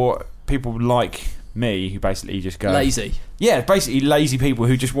 for people like me who basically just go lazy. Yeah, basically lazy people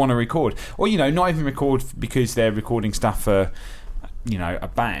who just want to record, or not even record because they're recording stuff for a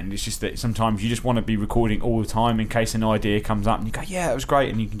band. It's just that sometimes you just want to be recording all the time in case an idea comes up and you go, yeah, that was great,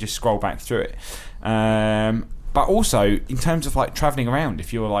 and you can just scroll back through it. But also in terms of like travelling around,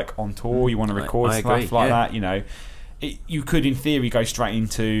 if you're like on tour, you want to record stuff like that, you could in theory go straight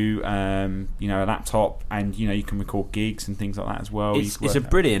into a laptop, and you can record gigs and things like that as well. It's a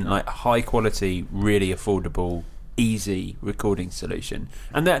brilliant, like high quality, really affordable, easy recording solution,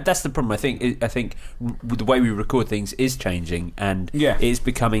 and that's the problem. I think the way we record things is changing, and it is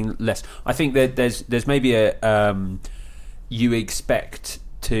becoming less. I think that there's maybe you expect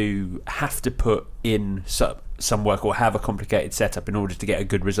to have to put in some work or have a complicated setup in order to get a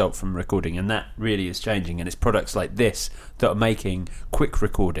good result from recording, and that really is changing, and it's products like this that are making quick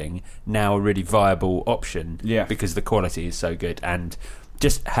recording now a really viable option, because the quality is so good, and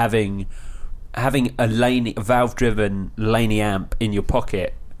just having a valve-driven Laney amp in your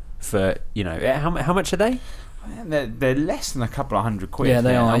pocket for how much are they? They're less than a couple of $100. Yeah,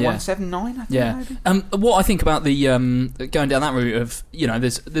 they are. 179, I think. Maybe. What I think about the going down that route of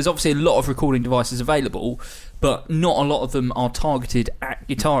there's obviously a lot of recording devices available, but not a lot of them are targeted at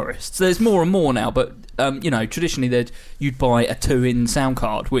guitarists. There's more and more now, but traditionally you'd buy a 2-in sound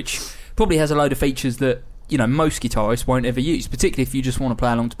card, which probably has a load of features that most guitarists won't ever use, particularly if you just want to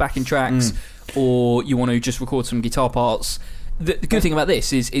play along to backing tracks or you want to just record some guitar parts. The good thing about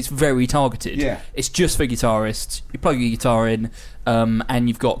this is it's very targeted. Yeah. It's just for guitarists. You plug your guitar in, and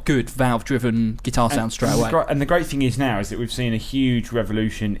you've got good valve-driven guitar sound straight away. And the great thing is now is that we've seen a huge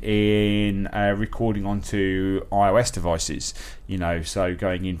revolution in recording onto iOS devices. So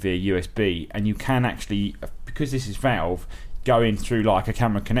going in via USB, and you can actually, because this is Valve, go in through like a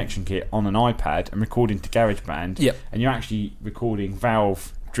camera connection kit on an iPad and record into GarageBand. Yep. And you're actually recording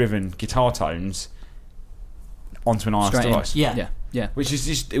valve-driven guitar tones onto an iOS device. Yeah.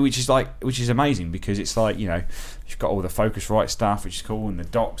 Which is amazing, because it's like, you've got all the Focusrite stuff, which is cool, and the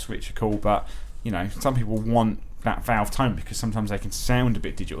docks, which are cool, but some people want that valve tone because sometimes they can sound a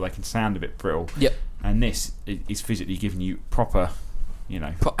bit digital, they can sound a bit brittle. Yep. And this is physically giving you proper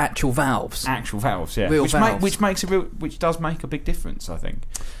actual valves. Yeah. Real valves. Which does make a big difference, I think.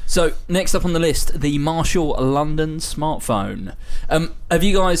 So next up on the list, the Marshall London smartphone. Have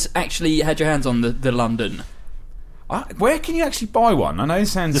you guys actually had your hands on the London? Where can you actually buy one? I know it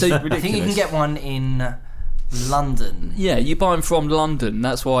sounds ridiculous. I think you can get one in London. Yeah, you buy them from London.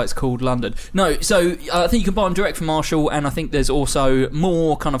 That's why it's called London. No, so I think you can buy them direct from Marshall, and I think there's also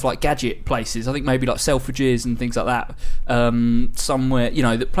more kind of like gadget places. I think maybe like Selfridges and things like that. Somewhere,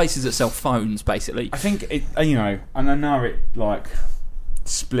 the places that sell phones, basically. I think and I know it like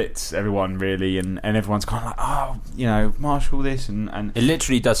splits everyone really, and everyone's kind of like, Marshall this and it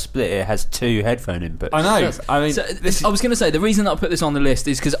literally does split. It has 2 headphone inputs. I know. I mean, I was going to say the reason that I put this on the list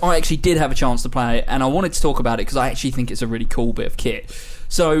is because I actually did have a chance to play it, and I wanted to talk about it because I actually think it's a really cool bit of kit.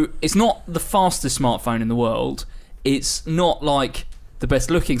 So it's not the fastest smartphone in the world. It's not like the best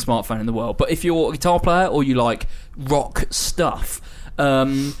looking smartphone in the world. But if you're a guitar player or you like rock stuff,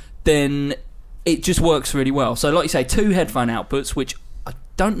 then it just works really well. So like you say, 2 headphone outputs, which I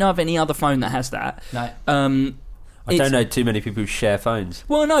don't know of any other phone that has that. No. I don't know too many people who share phones.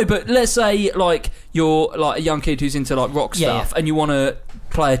 Well, no, but let's say like you're like a young kid who's into like rock stuff, and you want to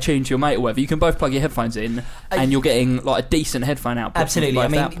play a tune to your mate or whatever, you can both plug your headphones in, and you're getting like a decent headphone output. Absolutely. I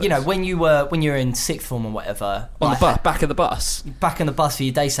from mean, both outputs. you know, when you're in sixth form or whatever, on like, the back of the bus, back on the bus for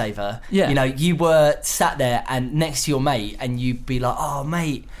your day saver, Yeah. you know, you were sat there and next to your mate, and you'd be like, "Oh,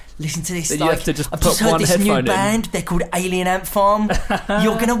 mate, listen to this! Then you Like, have to just I've put just heard one this headphone new in." band. They're called Alien Ant Farm.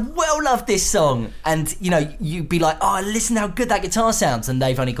 You're gonna well love this song." And you know, you'd be like, "Oh, listen how good that guitar sounds," and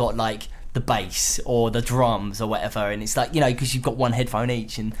they've only got like the bass or the drums or whatever, and it's like, you know, because you've got one headphone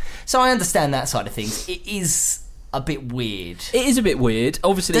each, and so I understand that side of things. It is a bit weird. It is a bit weird.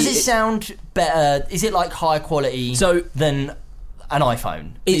 Obviously, Does it sound better? Is it like higher quality than an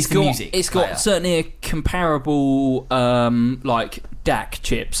iPhone? It's got music player? certainly a comparable like DAC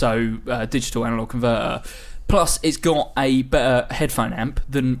chip, so digital analog converter. Plus, it's got a better headphone amp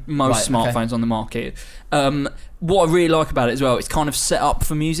than most smartphones on the market. What I really like about it as well, it's kind of set up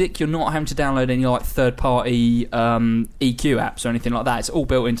for music. You're not having to download any like third-party EQ apps or anything like that. It's all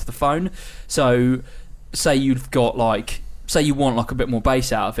built into the phone. So, say you've got like, say you want like a bit more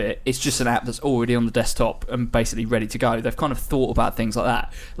bass out of it, it's just an app that's already on the desktop and basically ready to go. They've kind of thought about things like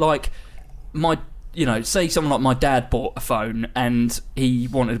that. Like say someone like my dad bought a phone and he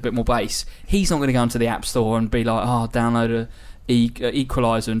wanted a bit more bass. He's not going to go into the app store and be like, "Oh, download a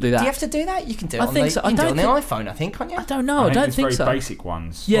equalizer and do that." Do you have to do that? You can do it I on think the, so. you can do it on the iPhone, I think, can't you? I don't know. I don't think very so. Basic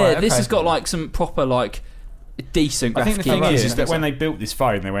ones. Yeah, Right, this okay. has got like some proper like decent I graphic. think the thing is that so. when they built this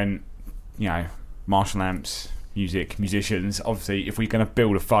phone, they went, you know, Marshall amps, musicians. Obviously, if we're going to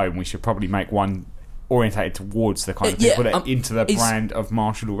build a phone, we should probably make one orientated towards the kind of people that are into the brand of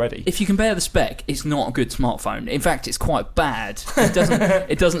Marshall already. If you compare the spec, it's not a good smartphone. In fact, it's quite bad.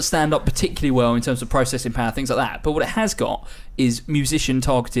 It doesn't stand up particularly well in terms of processing power, things like that. But what it has got is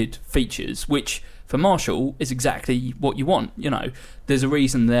musician-targeted features, which for Marshall is exactly what you want. You know, there's a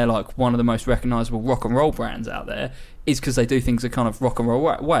reason they're like one of the most recognisable rock and roll brands out there, is because they do things a kind of rock and roll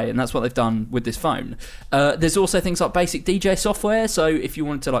way, and that's what they've done with this phone. There's also things like basic DJ software, so if you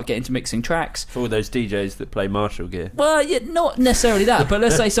wanted to like get into mixing tracks, For all those DJs that play Marshall gear. well, yeah, not necessarily that, but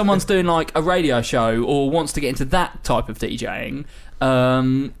let's say someone's doing like a radio show or wants to get into that type of DJing,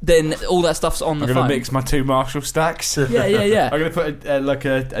 then all that stuff's on the I'm phone. going to mix my two Marshall stacks. Yeah. I'm going to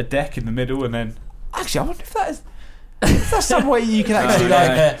put a deck in the middle, and then actually, I wonder if that is. Is there some way you can actually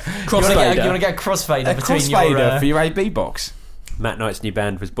Crossfader. You want to get a crossfader a between crossfader for your AB box? Matt Knight's new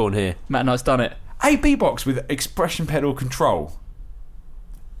band was born here. Matt Knight's done it. AB box with expression pedal control.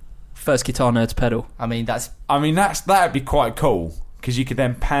 First Guitar Nerds pedal. I mean, that'd be quite cool because you could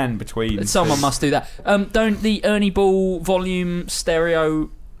then pan between. Someone must do that. Don't the Ernie Ball volume stereo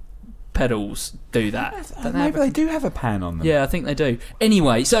pedals do that? Maybe they do have a pan on them. Yeah, I think they do.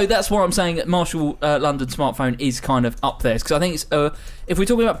 Anyway, so that's what I'm saying. That Marshall London smartphone is kind of up there because I think it's if we're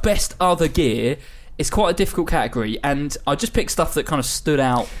talking about best other gear, it's quite a difficult category, and I just picked stuff that kind of stood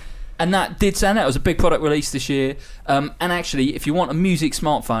out. And that did stand out. It was a big product release this year. And actually, if you want a music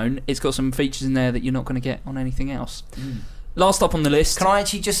smartphone, it's got some features in there that you're not going to get on anything else. Last up on the list. Can I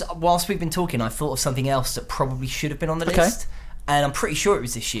actually just, whilst we've been talking, I thought of something else that probably should have been on the list, and I'm pretty sure it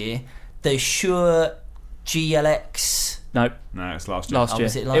was this year. The Shure GLX. No, it's last year. Last year.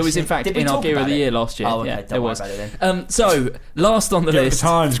 Was it last It was year? in fact Did we in our talk Gear of about the it? Year last year. Oh, okay, yeah, don't it worry was. about it then. So last on the Get list. the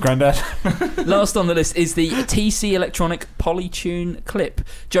times, Grandad. Last on the list is the TC Electronic Polytune clip.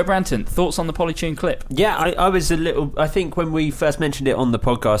 Joe Branton, thoughts on the Polytune clip? Yeah, I was a little. I think when we first mentioned it on the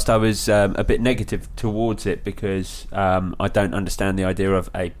podcast, I was a bit negative towards it because I don't understand the idea of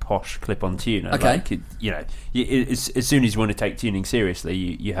a posh clip-on tuner. Okay. Like, as soon as you want to take tuning seriously,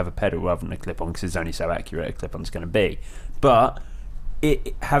 you have a pedal rather than a clip-on because it's only so accurate a clip-on's going to be. But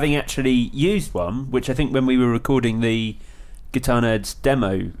having actually used one, which I think when we were recording the Guitar Nerds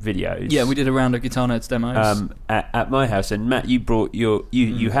demo videos, Yeah, we did a round of Guitar Nerds demos. at my house, and Matt, you brought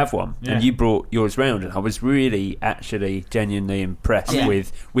you have one, and you brought yours round, and I was really actually genuinely impressed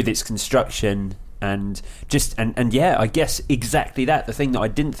with its construction and I guess exactly that, the thing that I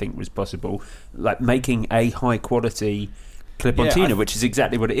didn't think was possible, like making a high quality clip-on tuner, which is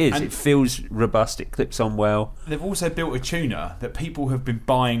exactly what it is. It feels robust, it clips on well. They've also built a tuner that people have been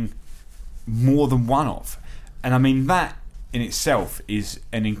buying more than one of, and I mean that in itself is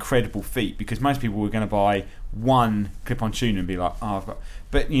an incredible feat because most people were going to buy one clip-on tuner and be like, oh, I've got.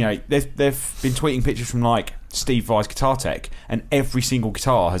 But you know, they've been tweeting pictures from like Steve Vai's Guitar Tech, and every single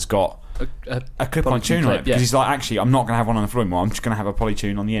guitar has got a clip-on polytune tune on it, clip, because he's like, actually, I'm not going to have one on the floor anymore. I'm just going to have a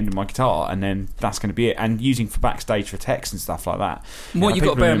polytune on the end of my guitar, and then that's going to be it. And using for backstage for text and stuff like that. What you've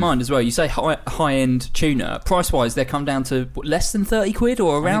got to bear in mind as well, you say high-end tuner. Price-wise, they come down to less than 30 quid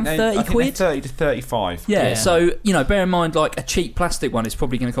or around 30 quid? 30 to 35. Yeah, so, bear in mind, like, a cheap plastic one is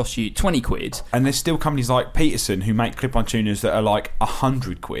probably going to cost you 20 quid. And there's still companies like Peterson who make clip-on tuners that are like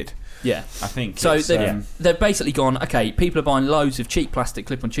 100 quid. Yeah, I think. So they've basically gone, okay, people are buying loads of cheap plastic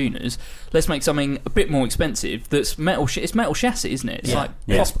clip-on tuners. Let's make something a bit more expensive that's metal. It's metal chassis, isn't it? It's like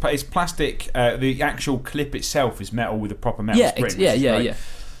it's plastic. The actual clip itself is metal with a proper metal spring.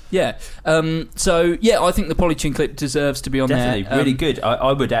 Yeah. So I think the Polytune clip deserves to be on there. Definitely, really good.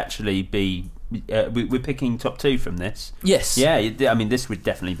 I would actually be. We're picking top 2 from this. Yes. Yeah, I mean, this would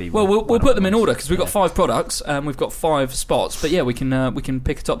definitely be. Well, we'll put them in order because we've got 5 products and we've got 5 spots. But we can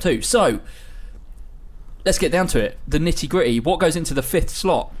pick a top 2. So let's get down to it. The nitty gritty. What goes into the 5th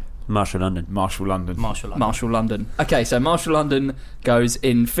slot? Marshall London. Marshall London. Okay, so Marshall London goes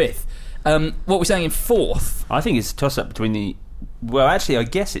in 5th. What we're saying in 4th? I think it's a toss up between the. Well, actually, I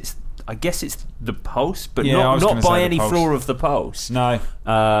guess it's the Pulse, but not by any flaw of the Pulse. No.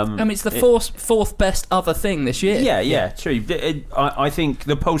 It's the fourth best other thing this year. Yeah, true. I think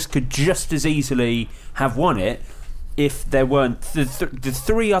the Pulse could just as easily have won it if there weren't the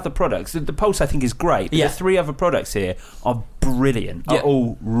 3 other products. The Pulse, I think, is great, but the 3 other products here are brilliant. Are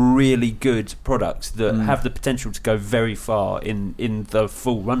all really good products that have the potential to go very far in the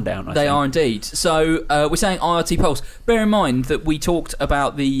full rundown. I think. Are indeed. So we're saying IRT Pulse. Bear in mind that we talked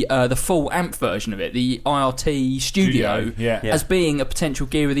about the full amp version of it, the IRT Studio, as being a potential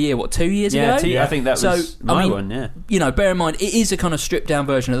gear of the year. 2 years ago? I think that was my one. Yeah. Bear in mind it is a kind of stripped down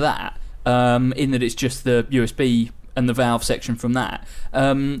version of that. In that it's just the USB and the valve section from that.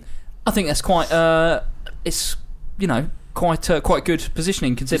 I think that's quite. It's quite good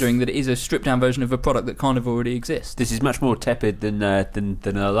positioning considering that it is a stripped down version of a product that kind of already exists. This is much more tepid than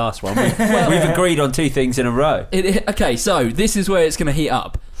our last one. We've agreed on 2 things in a row. Okay, so this is where it's going to heat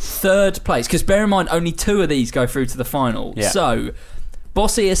up. 3rd place, because bear in mind only 2 of these go through to the final. Yeah. So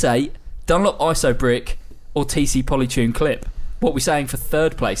Boss ES8, Dunlop Isobrick, or TC Polytune clip. What are we saying for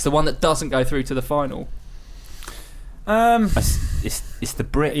 3rd place? The one that doesn't go through to the final. It's the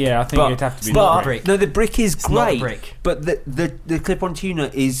brick. Yeah, I think it'd have to be the brick. No, the brick is great. Not the brick. But the clip-on tuner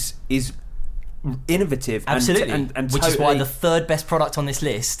is innovative. Absolutely. And which is why the 3rd best product on this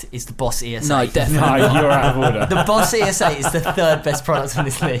list is the Boss ES8. No, definitely. No, you're out of order. The Boss ES8 is the 3rd best product on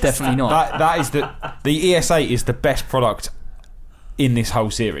this list. Definitely not. That is the ES8 is the best product in this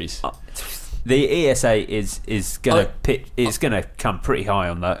whole series. The ES8 is gonna come pretty high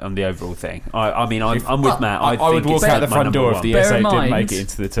on the overall thing. I'm with Matt. I would walk out the front door if the ES8 didn't make it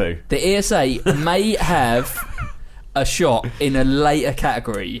into the 2. The ES8 may have a shot in a later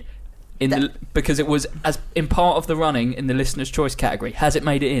category because it was as in part of the running in the listener's choice category. Has it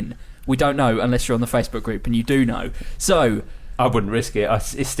made it in? We don't know unless you're on the Facebook group, and you do know. So I wouldn't risk it.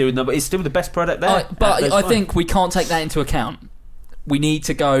 It's still the best product there. But I think we can't take that into account. We need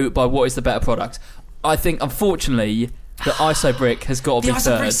to go by what is the better product. I think, unfortunately, the Isobrick has got to be 3rd.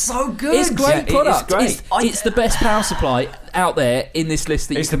 The Isobrick's so good. It's a great product. It's great. It's the best power supply out there in this list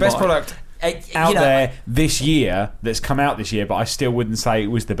that it's you can the best buy. product out there this year that's come out this year, but I still wouldn't say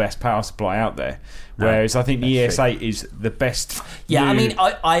it was the best power supply out there. Whereas I think the ES8 is the best. Yeah, I mean,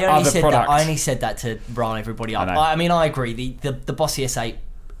 I only said that to rile everybody up. I agree. The Boss ES8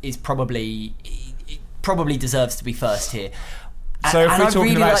 is probably deserves to be 1st here. So if we're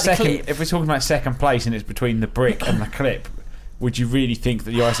talking about second place and it's between the brick and the clip, would you really think that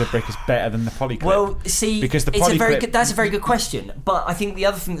the Isobrick is better than the Polyclip? Well, see, because that's a very good question. But I think the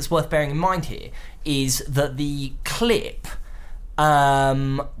other thing that's worth bearing in mind here is that the clip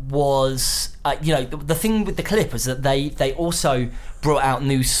was, the thing with the clip was that they also brought out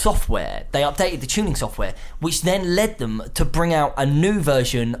new software. They updated the tuning software, which then led them to bring out a new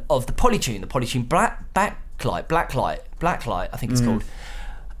version of the Polytune Blacklight, I think it's called,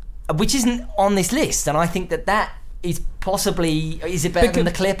 which isn't on this list, and I think that is possibly. Is it better than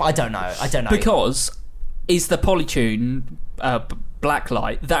the clip? I don't know. Because is the Polytune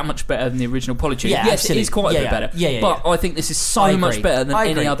Blacklight that much better than the original Polytune? Yeah, yes, absolutely. it is quite a bit better. But I think this is so much better than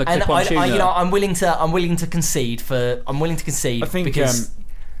any other clip-on tuner. I'm willing to concede. I think because.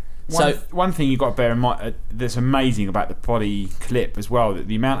 One thing you've got to bear in mind that's amazing about the Poly clip as well, that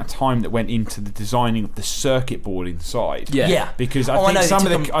the amount of time that went into the designing of the circuit board inside. Yeah. Because I think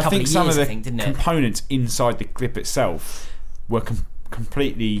some of the components inside the clip itself were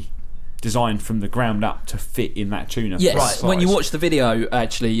completely designed from the ground up to fit in that tuna. Yes, size. when you watch the video,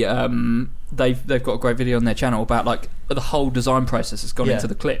 actually, they've got a great video on their channel about like the whole design process that's gone into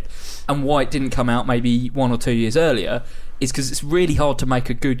the clip, and why it didn't come out maybe 1 or 2 years earlier is because it's really hard to make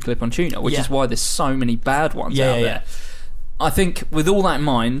a good clip on tuna, which is why there's so many bad ones out there. I think with all that in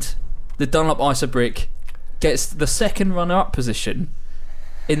mind, the Dunlop Isobrick gets the second runner-up position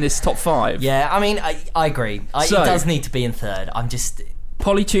in this top 5. Yeah, I mean, I agree. It does need to be in third. I'm just...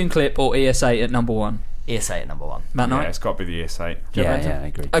 Polytune clip or ES8 at number 1? ES8 at number 1. Matt Knight? Yeah, it's got to be the ES8. Yeah, I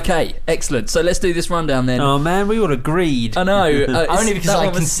agree. Okay, excellent. So let's do this rundown then. Oh man, we all agreed. I know. Only because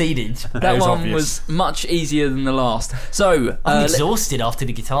I conceded. That was one obvious. was much easier than the last. So I'm exhausted after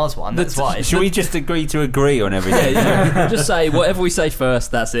the guitars one. That's why. Should we just agree to agree on everything? just say whatever we say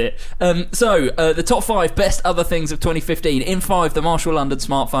first, that's it. The top 5 best other things of 2015. In 5, the Marshall London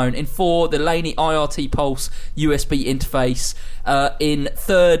smartphone. In 4, the Laney IRT Pulse USB interface. In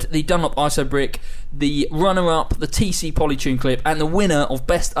 3rd, the Dunlop Isobrick. The runner-up, the TC Polytune clip, and the winner of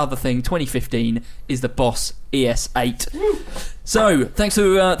Best Other Thing 2015 is the Boss ES8. So, thanks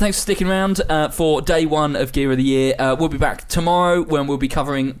for sticking around for day 1 of Gear of the Year. We'll be back tomorrow when we'll be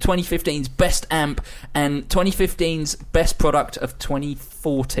covering 2015's Best Amp and 2015's Best Product of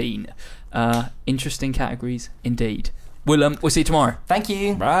 2014. Interesting categories indeed. We'll see you tomorrow. Thank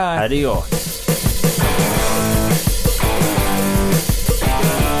you. Bye. Adios.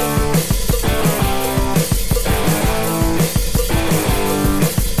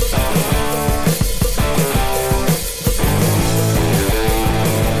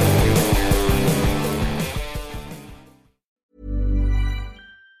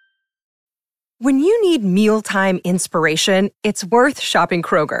 When you need mealtime inspiration, it's worth shopping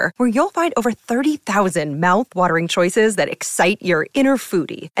Kroger, where you'll find over 30,000 mouth-watering choices that excite your inner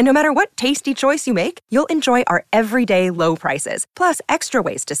foodie. And no matter what tasty choice you make, you'll enjoy our everyday low prices, plus extra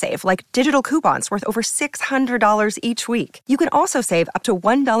ways to save, like digital coupons worth over $600 each week. You can also save up to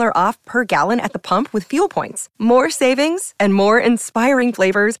 $1 off per gallon at the pump with fuel points. More savings and more inspiring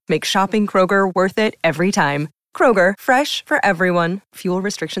flavors make shopping Kroger worth it every time. Kroger, fresh for everyone. Fuel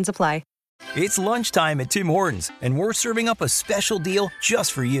restrictions apply. It's lunchtime at Tim Hortons, and we're serving up a special deal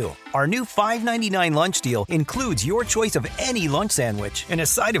just for you. Our new $5.99 lunch deal includes your choice of any lunch sandwich and a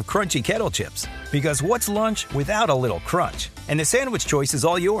side of crunchy kettle chips. Because what's lunch without a little crunch? And the sandwich choice is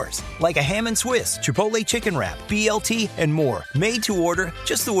all yours, like a ham and Swiss, Chipotle chicken wrap, BLT, and more, made to order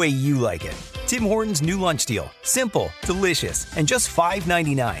just the way you like it. Tim Hortons' new lunch deal. Simple, delicious, and just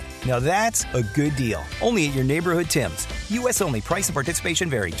 $5.99. Now that's a good deal. Only at your neighborhood Tim's. U.S. only. Price and participation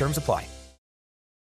vary. Terms apply.